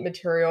only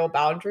material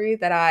boundary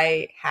that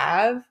I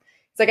have.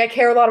 It's like I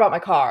care a lot about my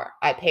car.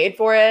 I paid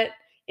for it.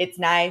 It's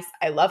nice.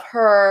 I love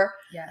her.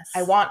 Yes.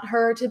 I want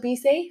her to be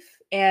safe.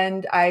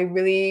 And I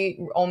really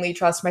only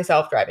trust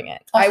myself driving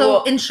it.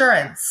 Also,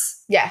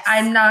 insurance. Yes.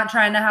 I'm not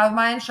trying to have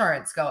my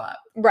insurance go up.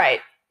 Right.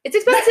 It's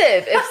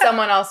expensive if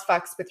someone else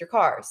fucks with your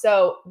car.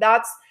 So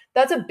that's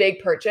a big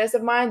purchase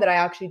of mine that I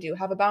actually do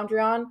have a boundary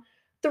on.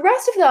 The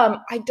rest of them,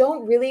 I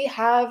don't really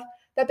have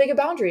that big of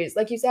boundaries.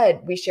 Like you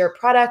said, we share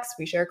products,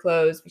 we share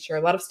clothes, we share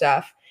a lot of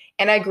stuff.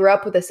 And I grew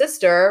up with a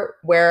sister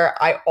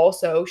where I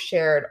also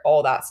shared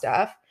all that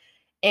stuff.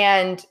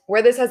 And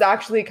where this has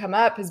actually come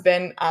up has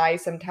been I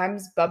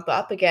sometimes bump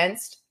up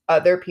against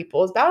other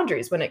people's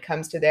boundaries when it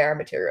comes to their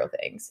material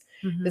things.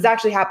 Mm-hmm. This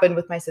actually happened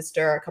with my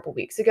sister a couple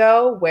weeks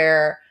ago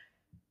where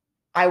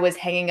I was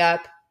hanging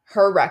up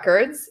her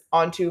records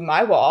onto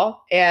my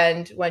wall.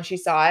 And when she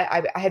saw it,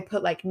 I had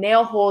put like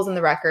nail holes in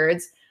the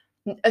records,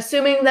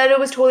 assuming that it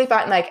was totally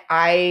fine. Like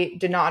I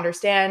did not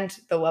understand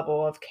the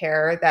level of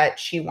care that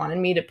she wanted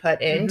me to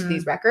put into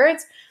these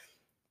records.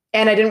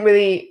 And I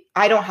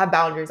don't have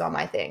boundaries on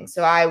my things.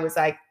 So I was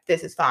like,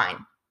 this is fine.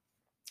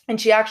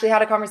 And she actually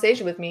had a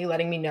conversation with me,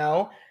 letting me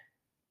know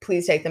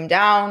please take them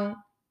down.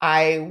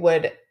 I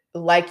would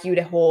like you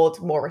to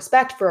hold more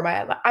respect for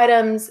my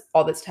items,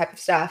 all this type of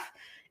stuff.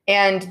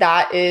 And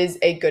that is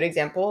a good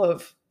example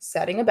of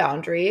setting a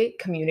boundary,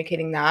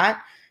 communicating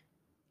that.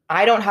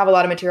 I don't have a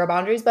lot of material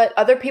boundaries, but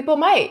other people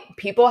might.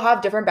 People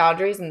have different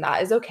boundaries, and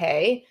that is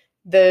okay.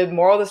 The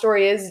moral of the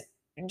story is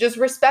just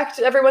respect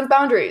everyone's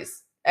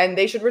boundaries, and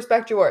they should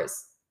respect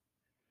yours.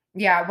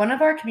 Yeah, one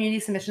of our community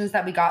submissions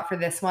that we got for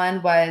this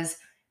one was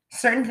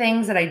certain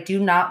things that I do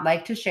not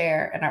like to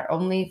share and are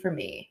only for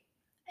me.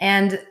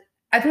 And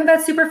I think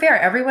that's super fair.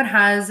 Everyone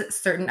has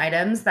certain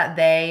items that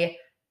they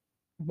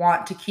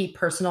want to keep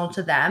personal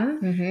to them.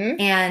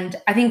 Mm-hmm. And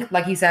I think,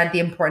 like you said, the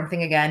important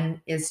thing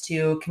again is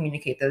to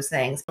communicate those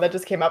things. That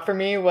just came up for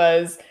me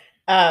was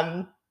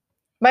my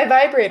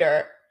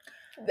vibrator.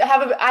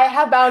 I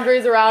have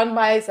boundaries around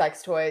my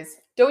sex toys.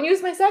 Don't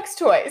use my sex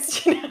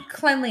toys.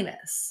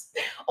 Cleanliness.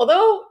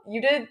 Although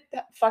you did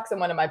fuck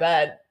someone in my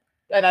bed,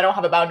 and I don't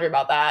have a boundary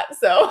about that.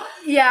 So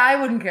yeah, I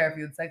wouldn't care if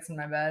you had sex in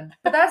my bed,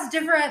 but that's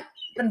different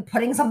than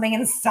putting something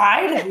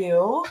inside of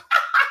you.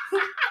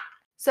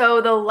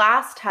 So the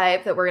last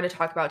type that we're going to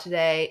talk about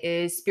today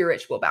is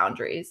spiritual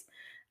boundaries.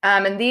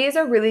 And these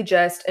are really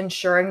just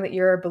ensuring that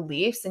your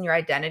beliefs and your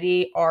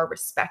identity are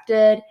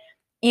respected,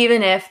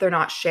 even if they're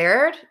not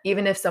shared,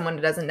 even if someone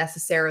doesn't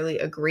necessarily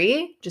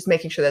agree, just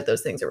making sure that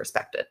those things are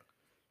respected.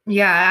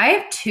 Yeah, I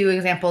have two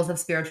examples of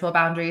spiritual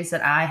boundaries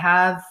that I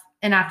have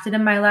enacted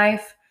in my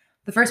life.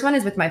 The first one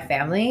is with my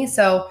family.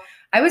 So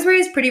I was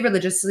raised pretty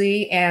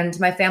religiously, and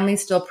my family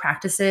still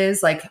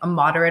practices like a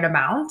moderate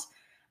amount.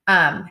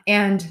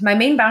 And my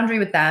main boundary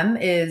with them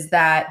is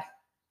that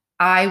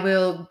I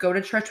will go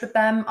to church with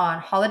them on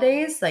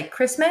holidays like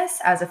Christmas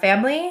as a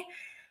family,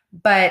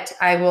 but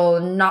I will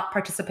not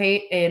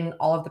participate in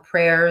all of the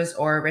prayers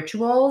or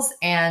rituals,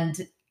 and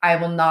I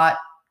will not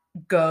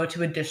go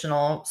to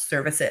additional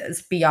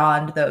services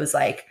beyond those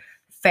like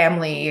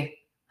family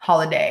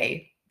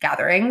holiday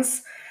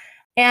gatherings.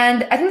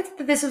 And I think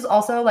that this was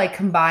also like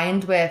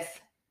combined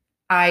with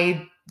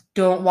I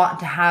don't want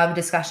to have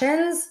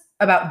discussions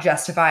about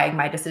justifying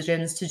my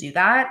decisions to do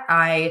that.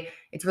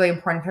 It's really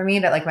important for me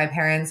that like my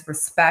parents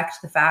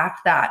respect the fact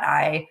that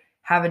I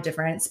have a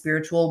different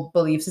spiritual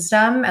belief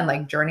system and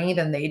like journey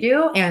than they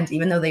do. And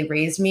even though they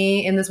raised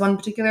me in this one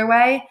particular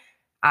way,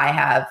 I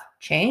have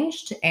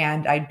changed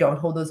and I don't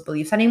hold those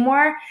beliefs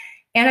anymore.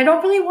 And I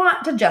don't really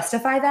want to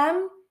justify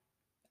them.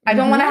 I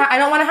don't want to. I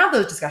don't want to have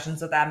those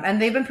discussions with them, and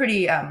they've been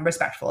pretty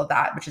respectful of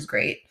that, which is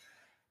great.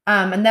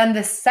 And then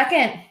the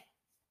second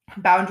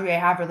boundary I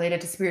have related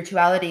to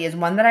spirituality is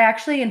one that I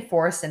actually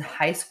enforced in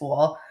high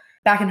school.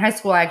 Back in high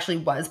school, I actually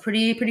was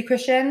pretty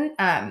Christian,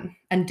 and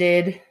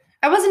I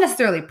wasn't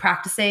necessarily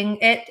practicing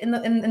it in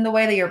the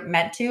way that you're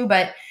meant to,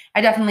 but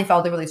I definitely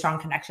felt a really strong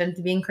connection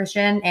to being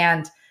Christian.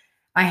 And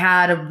I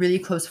had a really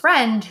close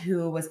friend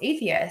who was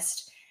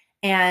atheist,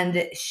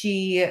 and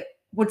she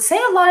would say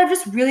a lot of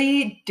just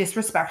really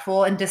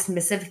disrespectful and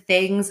dismissive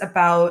things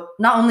about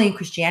not only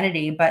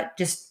Christianity, but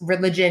just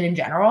religion in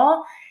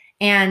general.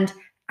 And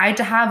I had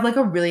to have like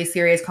a really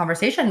serious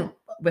conversation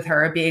with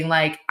her being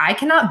like, I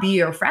cannot be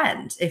your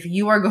friend if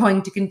you are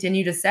going to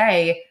continue to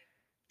say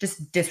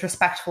just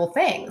disrespectful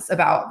things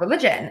about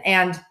religion.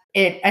 And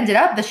it ended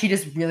up that she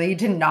just really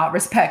did not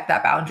respect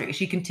that boundary.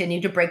 She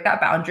continued to break that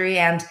boundary,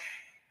 and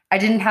I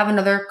didn't have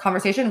another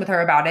conversation with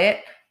her about it.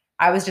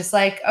 I was just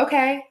like,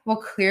 okay, well,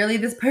 clearly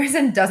this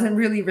person doesn't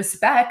really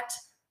respect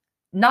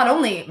not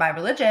only my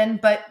religion,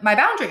 but my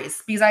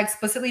boundaries, because I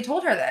explicitly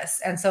told her this.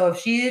 And so if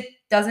she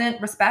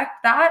doesn't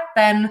respect that,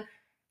 then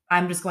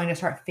I'm just going to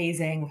start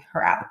phasing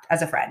her out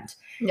as a friend.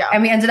 Yeah.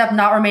 And we ended up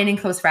not remaining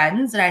close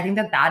friends. And I think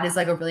that that is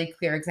like a really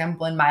clear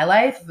example in my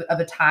life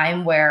of a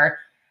time where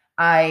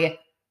I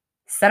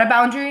set a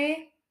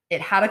boundary,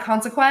 it had a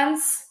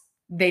consequence,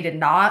 they did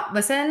not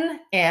listen,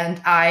 and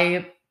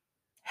I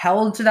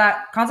held to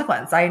that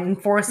consequence. I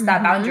enforced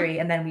that boundary,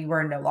 and then we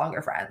were no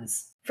longer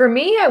friends. For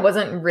me, I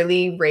wasn't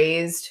really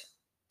raised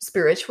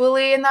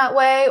spiritually in that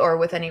way or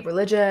with any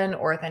religion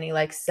or with any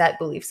like set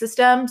belief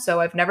system. So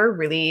I've never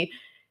really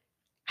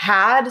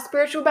had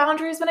spiritual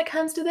boundaries when it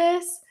comes to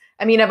this.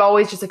 I mean, I've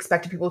always just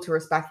expected people to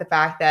respect the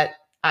fact that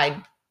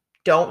I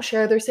don't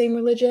share their same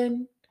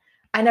religion.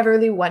 I never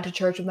really went to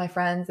church with my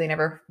friends. They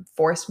never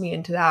forced me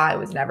into that. It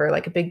was never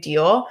like a big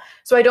deal.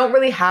 So I don't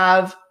really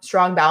have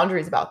strong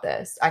boundaries about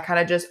this. I kind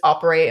of just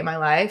operate in my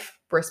life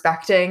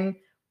respecting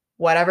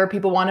whatever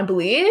people want to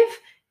believe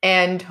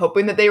and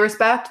hoping that they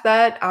respect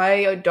that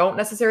I don't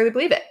necessarily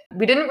believe it.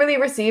 We didn't really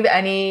receive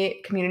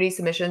any community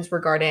submissions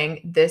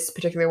regarding this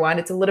particular one.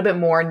 It's a little bit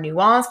more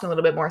nuanced and a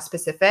little bit more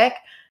specific.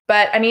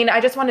 But I mean,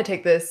 I just want to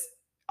take this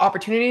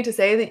opportunity to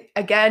say that,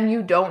 again,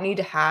 you don't need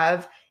to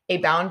have a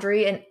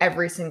boundary in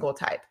every single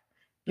type.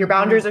 Your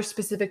boundaries are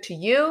specific to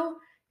you.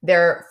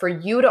 They're for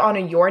you to honor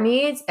your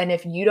needs. And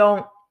if you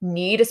don't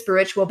need a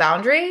spiritual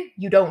boundary,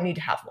 you don't need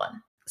to have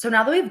one. So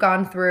now that we've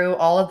gone through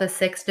all of the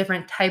 6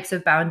 different types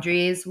of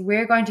boundaries,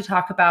 we're going to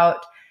talk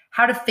about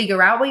how to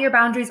figure out what your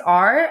boundaries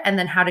are and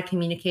then how to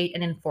communicate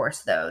and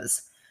enforce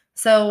those.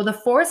 So the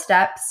 4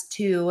 steps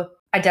to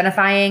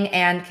Identifying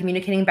and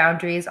communicating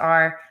boundaries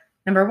are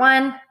number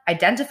 1,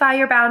 identify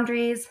your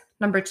boundaries.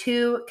 Number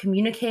 2,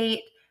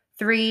 communicate.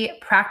 3,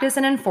 practice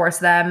and enforce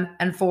them.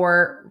 And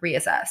 4,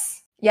 reassess.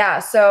 Yeah,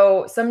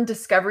 so some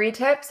discovery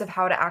tips of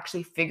how to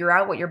actually figure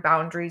out what your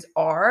boundaries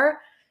are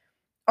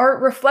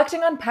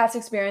reflecting on past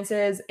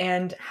experiences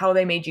and how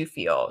they made you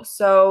feel.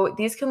 So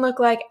these can look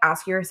like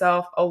asking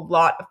yourself a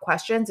lot of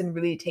questions and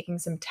really taking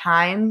some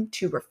time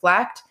to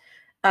reflect.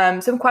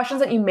 Some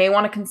questions that you may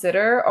want to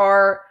consider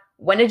are,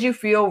 when did you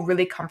feel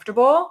really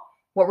comfortable?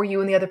 What were you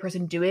and the other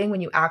person doing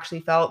when you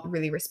actually felt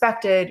really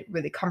respected,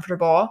 really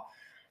comfortable?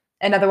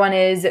 Another one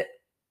is,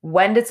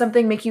 when did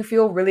something make you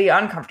feel really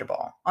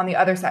uncomfortable? On the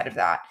other side of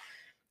that,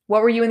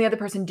 what were you and the other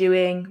person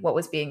doing? What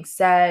was being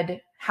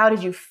said? How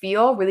did you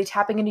feel? Really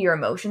tapping into your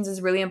emotions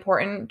is really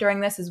important during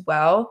this as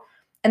well.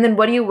 And then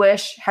what do you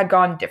wish had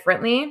gone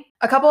differently?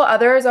 A couple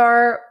others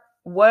are,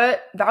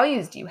 what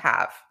values do you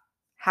have?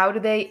 How do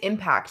they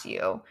impact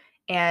you?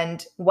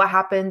 And what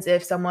happens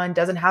if someone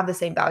doesn't have the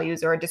same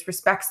values or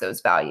disrespects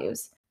those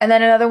values? And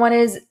then another one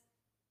is,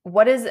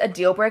 what is a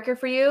deal breaker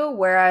for you?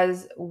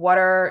 Whereas what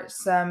are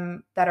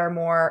some that are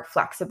more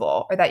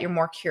flexible or that you're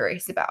more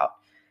curious about?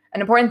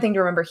 An important thing to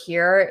remember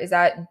here is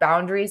that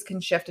boundaries can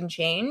shift and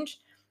change,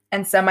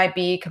 and some might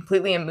be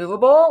completely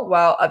immovable,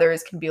 while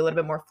others can be a little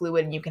bit more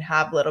fluid and you can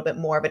have a little bit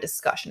more of a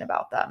discussion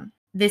about them.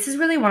 This is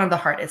really one of the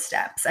hardest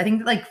steps. I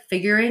think like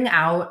figuring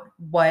out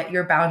what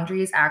your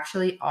boundaries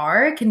actually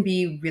are can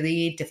be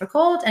really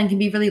difficult and can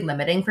be really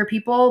limiting for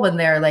people when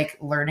they're like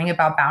learning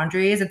about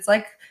boundaries. It's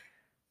like,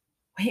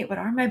 wait, what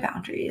are my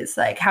boundaries?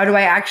 Like, how do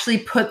I actually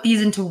put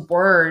these into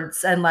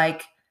words? And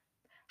like,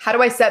 how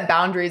do I set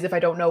boundaries if I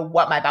don't know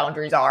what my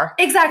boundaries are?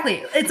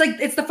 Exactly. It's like,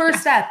 it's the first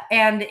step.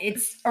 And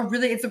it's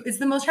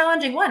the most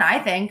challenging one, I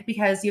think,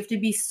 because you have to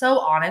be so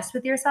honest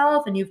with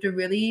yourself and you have to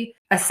really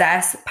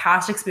assess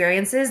past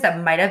experiences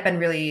that might have been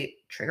really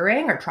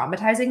triggering or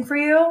traumatizing for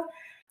you.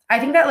 I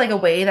think that like a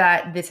way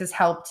that this has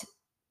helped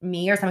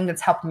me, or something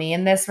that's helped me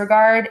in this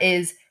regard,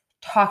 is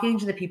talking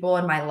to the people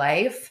in my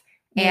life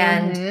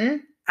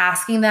and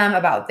asking them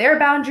about their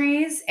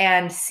boundaries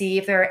and see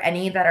if there are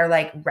any that are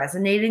like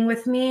resonating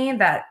with me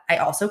that I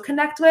also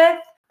connect with.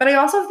 But I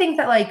also think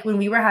that like when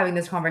we were having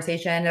this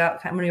conversation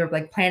about when we were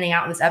like planning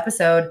out this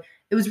episode,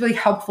 it was really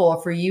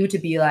helpful for you to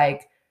be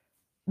like,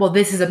 well,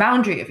 this is a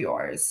boundary of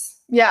yours.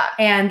 Yeah.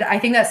 And I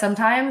think that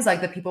sometimes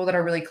like the people that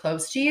are really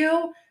close to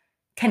you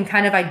can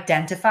kind of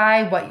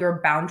identify what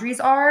your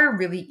boundaries are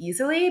really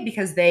easily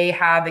because they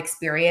have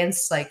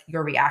experienced like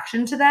your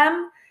reaction to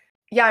them.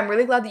 Yeah, I'm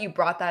really glad that you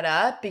brought that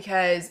up,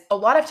 because a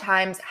lot of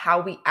times how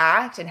we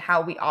act and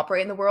how we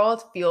operate in the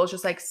world feels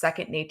just like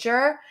second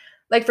nature.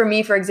 Like for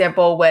me, for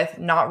example, with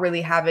not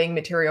really having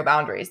material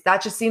boundaries,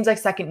 that just seems like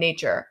second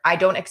nature. I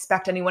don't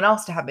expect anyone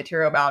else to have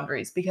material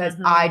boundaries because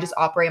I just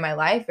operate my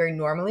life very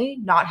normally,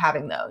 not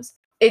having those.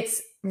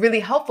 It's really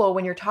helpful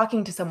when you're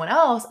talking to someone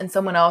else and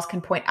someone else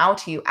can point out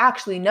to you,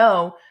 actually,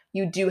 no,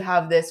 you do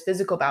have this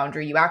physical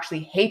boundary. You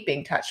actually hate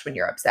being touched when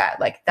you're upset.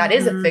 Like that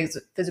is a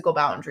physical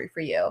boundary for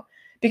you.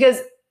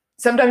 Because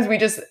sometimes we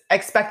just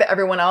expect that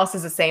everyone else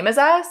is the same as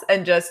us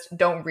and just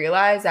don't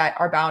realize that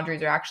our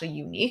boundaries are actually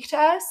unique to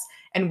us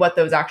and what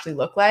those actually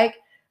look like.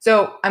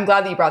 So I'm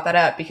glad that you brought that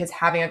up, because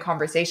having a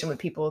conversation with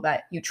people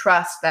that you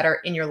trust, that are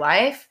in your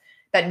life,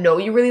 that know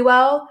you really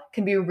well,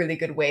 can be a really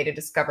good way to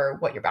discover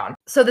what your boundaries.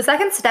 So the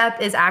second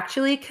step is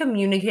actually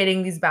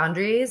communicating these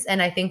boundaries.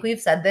 And I think we've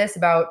said this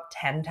about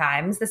 10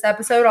 times this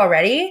episode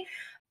already.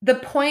 The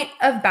point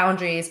of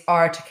boundaries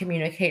are to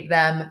communicate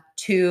them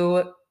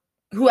to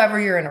whoever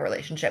you're in a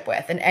relationship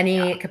with in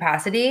any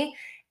capacity.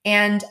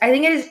 And I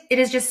think it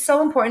is just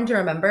so important to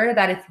remember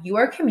that if you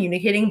are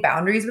communicating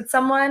boundaries with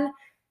someone,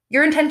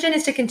 your intention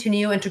is to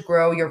continue and to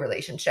grow your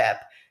relationship.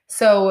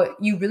 So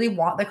you really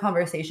want the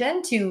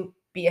conversation to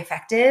be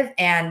effective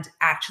and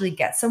actually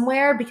get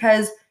somewhere,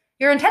 because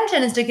your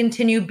intention is to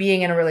continue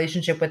being in a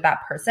relationship with that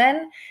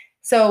person.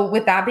 So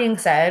with that being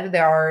said,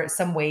 there are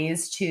some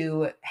ways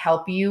to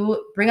help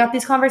you bring up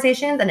these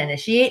conversations and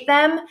initiate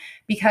them,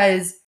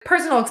 because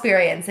personal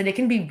experience, and it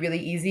can be really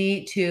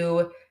easy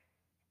to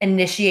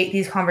initiate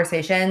these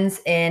conversations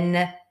in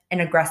an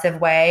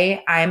aggressive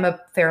way. I'm a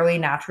fairly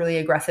naturally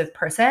aggressive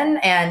person.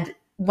 And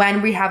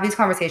when we have these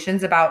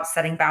conversations about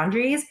setting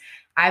boundaries,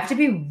 I have to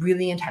be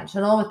really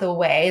intentional with the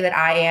way that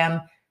I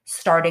am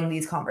starting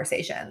these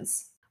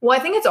conversations. Well,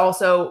 I think it's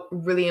also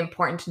really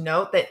important to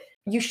note that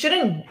you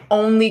shouldn't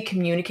only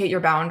communicate your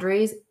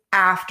boundaries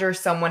after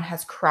someone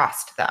has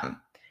crossed them,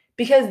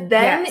 because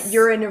then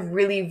you're in a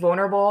really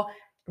vulnerable,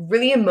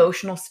 really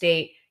emotional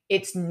state.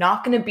 It's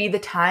not going to be the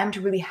time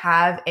to really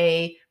have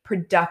a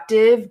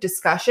productive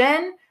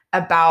discussion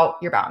about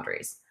your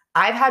boundaries.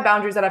 I've had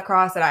boundaries that I've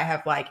crossed that I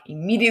have like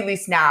immediately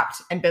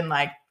snapped and been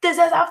like, this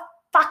is a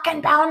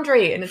fucking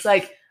boundary. And it's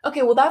like,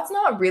 okay, well, that's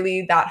not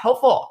really that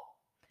helpful.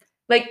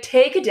 Like,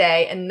 take a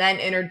day and then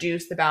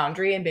introduce the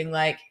boundary and being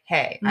like,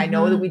 hey, I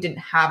know that we didn't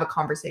have a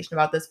conversation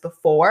about this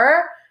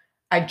before.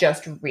 I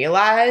just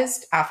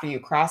realized after you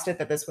crossed it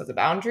that this was a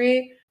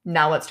boundary.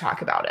 Now let's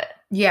talk about it.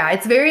 Yeah,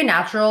 it's very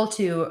natural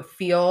to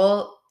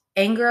feel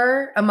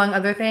anger, among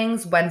other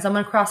things, when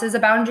someone crosses a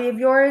boundary of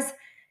yours.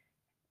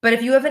 But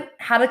if you haven't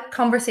had a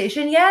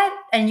conversation yet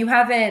and you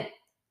haven't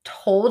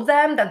told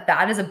them that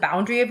that is a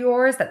boundary of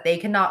yours that they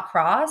cannot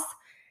cross,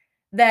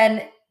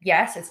 then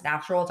yes, it's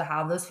natural to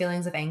have those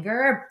feelings of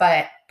anger,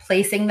 but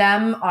placing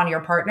them on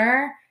your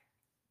partner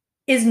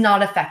is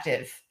not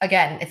effective.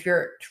 Again, if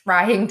you're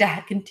trying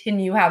to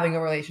continue having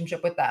a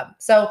relationship with them.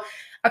 So,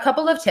 a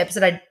couple of tips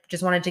that I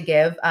just wanted to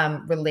give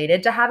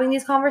related to having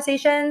these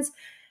conversations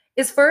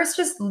is first,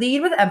 just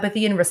lead with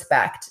empathy and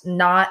respect,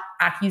 not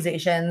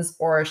accusations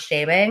or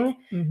shaming.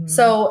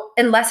 So,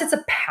 unless it's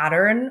a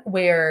pattern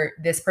where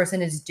this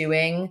person is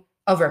doing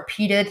a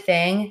repeated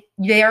thing,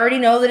 they already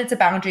know that it's a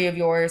boundary of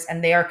yours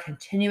and they are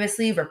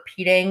continuously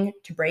repeating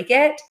to break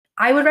it.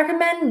 I would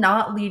recommend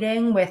not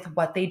leading with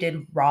what they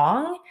did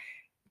wrong,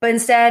 but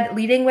instead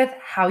leading with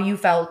how you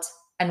felt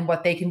and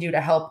what they can do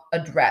to help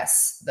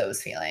address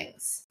those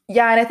feelings.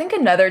 Yeah, and I think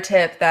another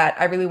tip that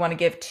I really want to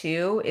give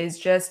too is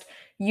just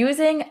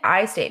using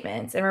I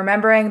statements and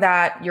remembering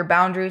that your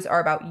boundaries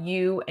are about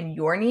you and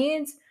your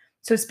needs.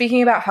 So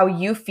speaking about how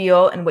you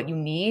feel and what you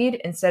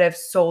need instead of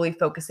solely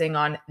focusing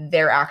on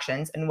their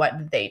actions and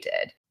what they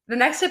did. The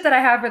next tip that I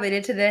have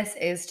related to this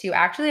is to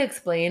actually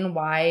explain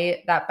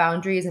why that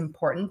boundary is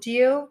important to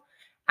you.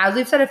 As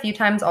we've said a few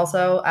times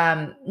also,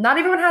 not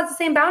everyone has the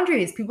same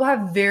boundaries. People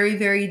have very,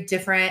 very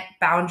different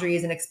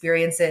boundaries and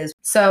experiences.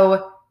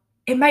 So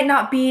it might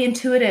not be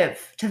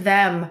intuitive to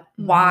them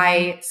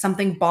why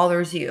something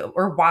bothers you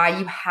or why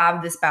you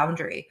have this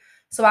boundary.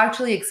 So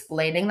actually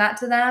explaining that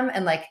to them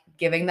and like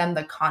giving them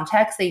the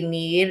context they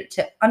need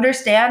to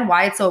understand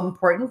why it's so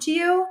important to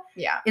you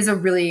is a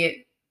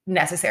really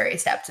necessary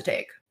step to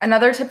take.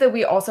 Another tip that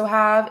we also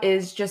have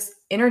is just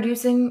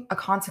introducing a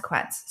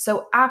consequence.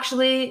 So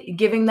actually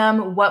giving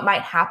them what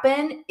might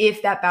happen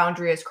if that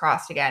boundary is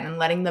crossed again and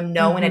letting them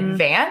know in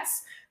advance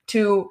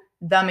to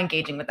them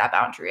engaging with that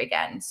boundary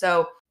again.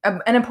 So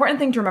an important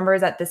thing to remember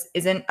is that this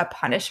isn't a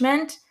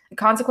punishment. A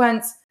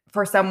consequence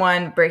for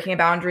someone breaking a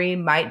boundary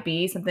might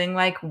be something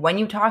like, when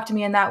you talk to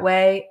me in that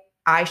way,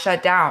 I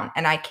shut down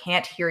and I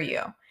can't hear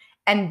you.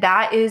 And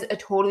that is a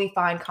totally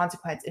fine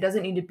consequence. It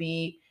doesn't need to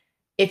be,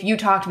 if you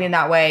talk to me in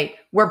that way,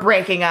 we're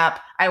breaking up,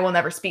 I will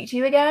never speak to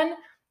you again.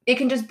 It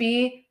can just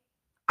be,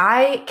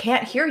 I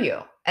can't hear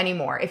you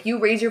anymore. If you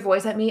raise your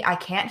voice at me, I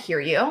can't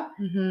hear you.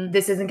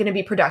 This isn't going to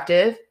be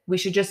productive. We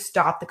should just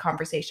stop the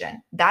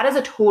conversation. That is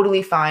a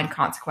totally fine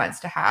consequence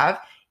to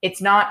have.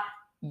 It's not,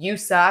 you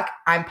suck,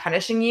 I'm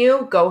punishing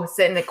you, go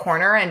sit in the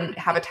corner and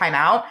have a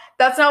timeout.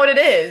 That's not what it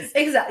is.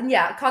 Exactly.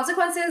 Yeah.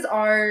 Consequences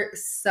are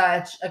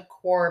such a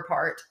core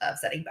part of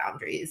setting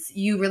boundaries.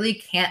 You really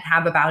can't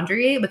have a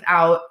boundary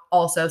without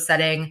also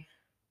setting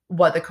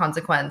what the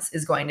consequence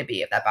is going to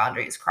be if that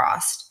boundary is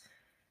crossed.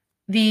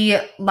 The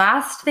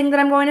last thing that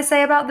I'm going to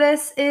say about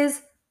this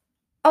is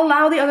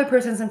allow the other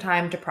person some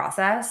time to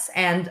process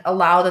and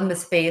allow them the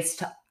space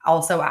to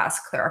also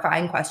ask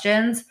clarifying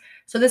questions.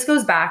 So this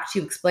goes back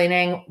to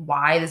explaining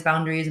why this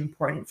boundary is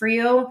important for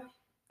you.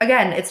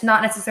 Again, it's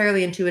not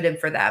necessarily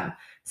intuitive for them.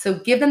 So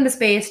give them the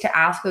space to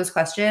ask those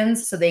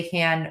questions so they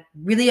can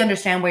really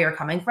understand where you're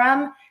coming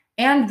from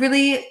and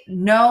really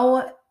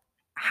know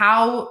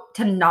how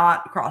to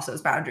not cross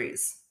those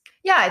boundaries.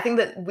 Yeah, I think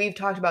that we've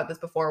talked about this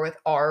before with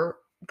our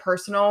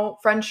personal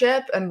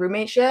friendship and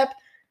roommateship.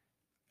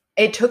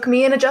 It took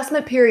me an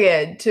adjustment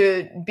period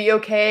to be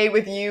okay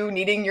with you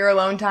needing your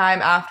alone time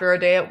after a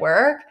day at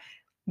work.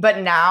 But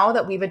now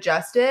that we've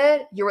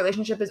adjusted, your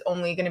relationship is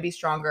only going to be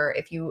stronger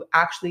if you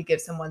actually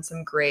give someone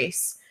some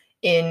grace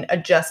in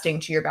adjusting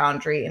to your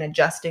boundary and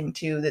adjusting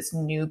to this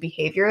new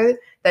behavior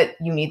that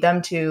you need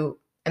them to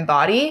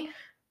embody.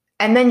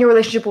 And then your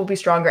relationship will be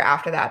stronger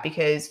after that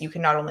because you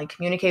can not only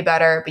communicate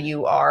better, but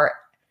you are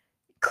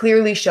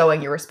clearly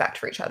showing your respect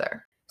for each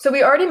other. So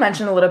we already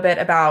mentioned a little bit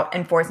about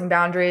enforcing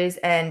boundaries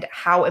and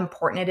how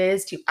important it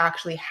is to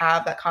actually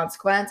have that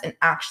consequence and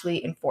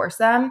actually enforce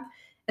them.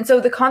 And so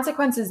the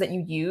consequences that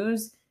you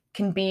use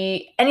can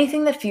be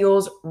anything that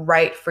feels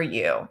right for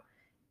you.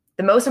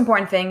 The most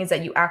important thing is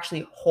that you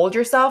actually hold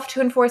yourself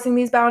to enforcing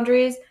these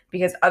boundaries,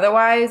 because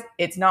otherwise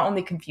it's not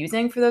only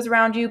confusing for those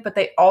around you, but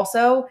they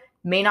also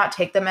may not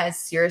take them as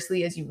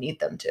seriously as you need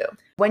them to.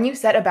 When you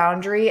set a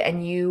boundary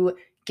and you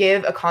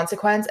give a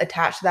consequence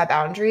attached to that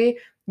boundary,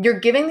 you're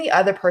giving the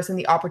other person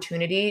the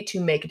opportunity to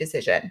make a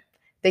decision.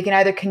 They can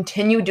either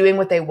continue doing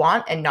what they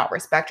want and not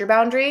respect your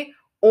boundary,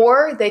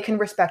 or they can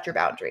respect your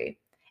boundary.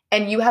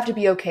 And you have to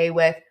be okay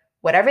with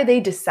whatever they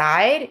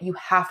decide. You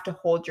have to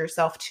hold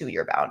yourself to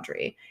your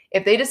boundary.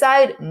 If they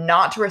decide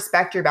not to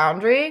respect your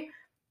boundary,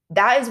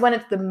 that is when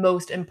it's the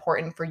most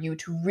important for you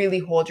to really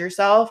hold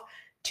yourself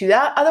to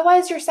that.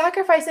 Otherwise, you're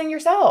sacrificing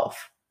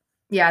yourself.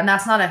 Yeah, and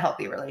that's not a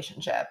healthy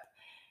relationship.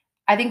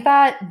 I think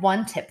that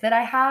one tip that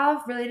I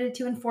have related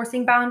to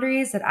enforcing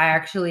boundaries that I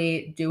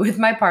actually do with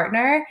my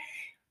partner,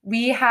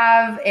 we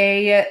have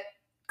a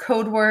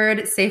code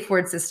word, safe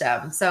word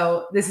system.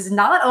 So this is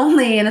not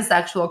only in a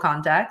sexual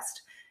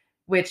context,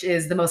 which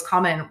is the most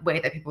common way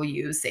that people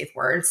use safe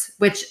words,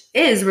 which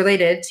is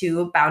related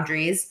to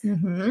boundaries.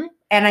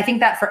 And I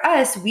think that for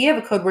us, we have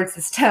a code word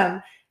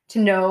system to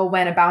know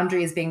when a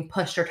boundary is being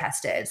pushed or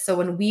tested. So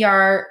when we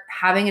are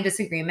having a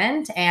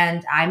disagreement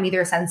and I'm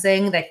either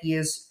sensing that he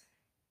is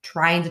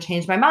trying to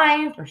change my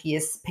mind or he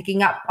is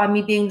picking up on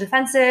me being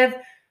defensive,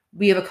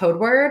 we have a code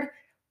word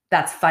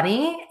that's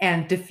funny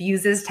and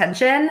diffuses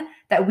tension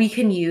that we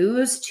can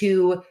use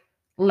to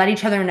let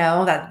each other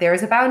know that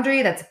there's a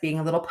boundary that's being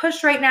a little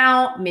pushed right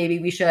now. Maybe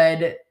we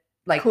should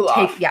like Cool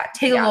off.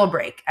 take a little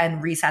break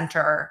and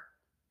recenter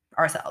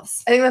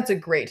ourselves. I think that's a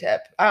great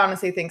tip. I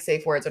honestly think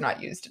safe words are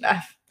not used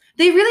enough.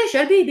 They really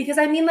should be, because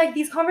I mean, like,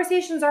 these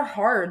conversations are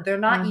hard. They're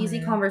not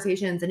easy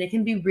conversations, and it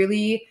can feel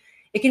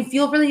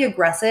really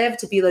aggressive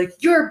to be like,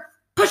 you're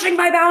pushing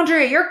my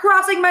boundary, you're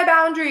crossing my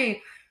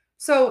boundary.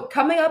 So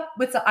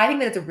I think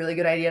that it's a really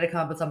good idea to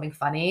come up with something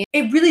funny.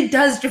 It really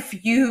does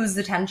diffuse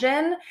the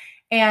tension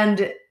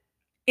and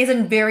is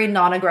a very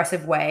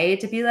non-aggressive way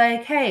to be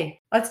like,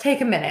 hey, let's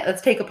take a minute.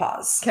 Let's take a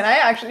pause. Can I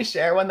actually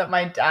share one that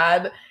my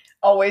dad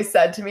always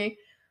said to me?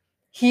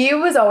 He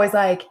was always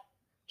like,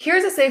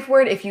 here's a safe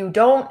word. If you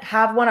don't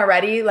have one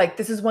already, like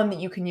this is one that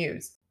you can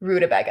use.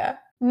 Rutabaga.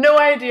 No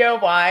idea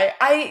why.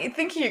 I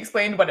think he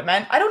explained what it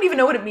meant. I don't even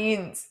know what it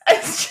means.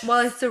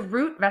 Well, it's a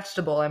root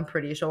vegetable, I'm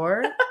pretty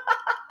sure.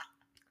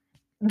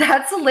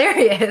 That's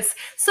hilarious.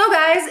 So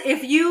guys,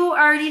 if you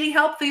are needing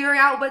help figuring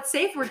out what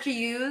safe word to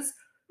use,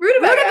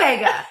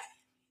 rutabaga.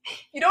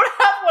 You don't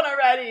have one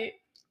already.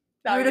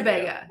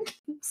 Rutabaga.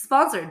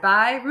 Sponsored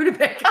by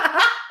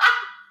Rutabaga.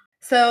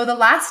 So the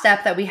last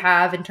step that we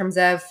have in terms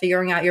of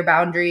figuring out your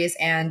boundaries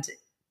and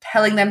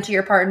telling them to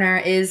your partner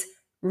is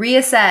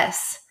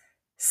reassess.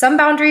 Some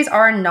boundaries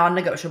are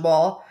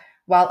non-negotiable,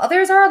 while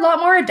others are a lot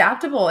more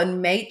adaptable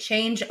and may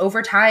change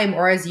over time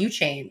or as you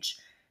change.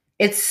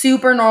 It's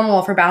super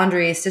normal for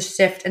boundaries to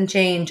shift and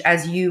change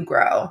as you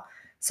grow.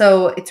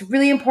 So it's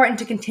really important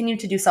to continue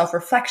to do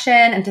self-reflection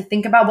and to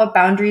think about what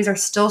boundaries are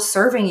still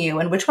serving you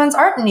and which ones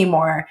aren't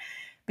anymore.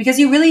 Because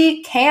you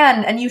really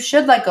can and you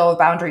should let go of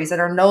boundaries that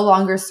are no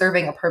longer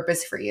serving a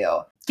purpose for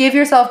you. Give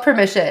yourself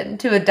permission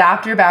to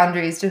adapt your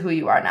boundaries to who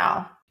you are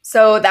now.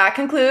 So that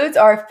concludes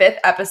our 5th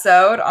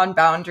episode on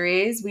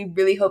boundaries. We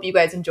really hope you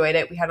guys enjoyed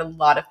it. We had a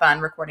lot of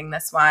fun recording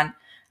this one.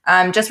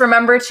 Just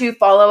remember to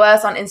follow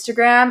us on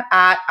Instagram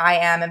at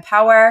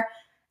IamEmpower,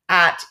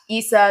 at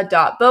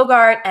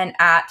Isa.Bogart, and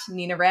at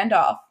Nina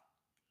Randolph.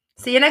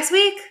 See you next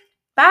week.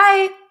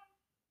 Bye.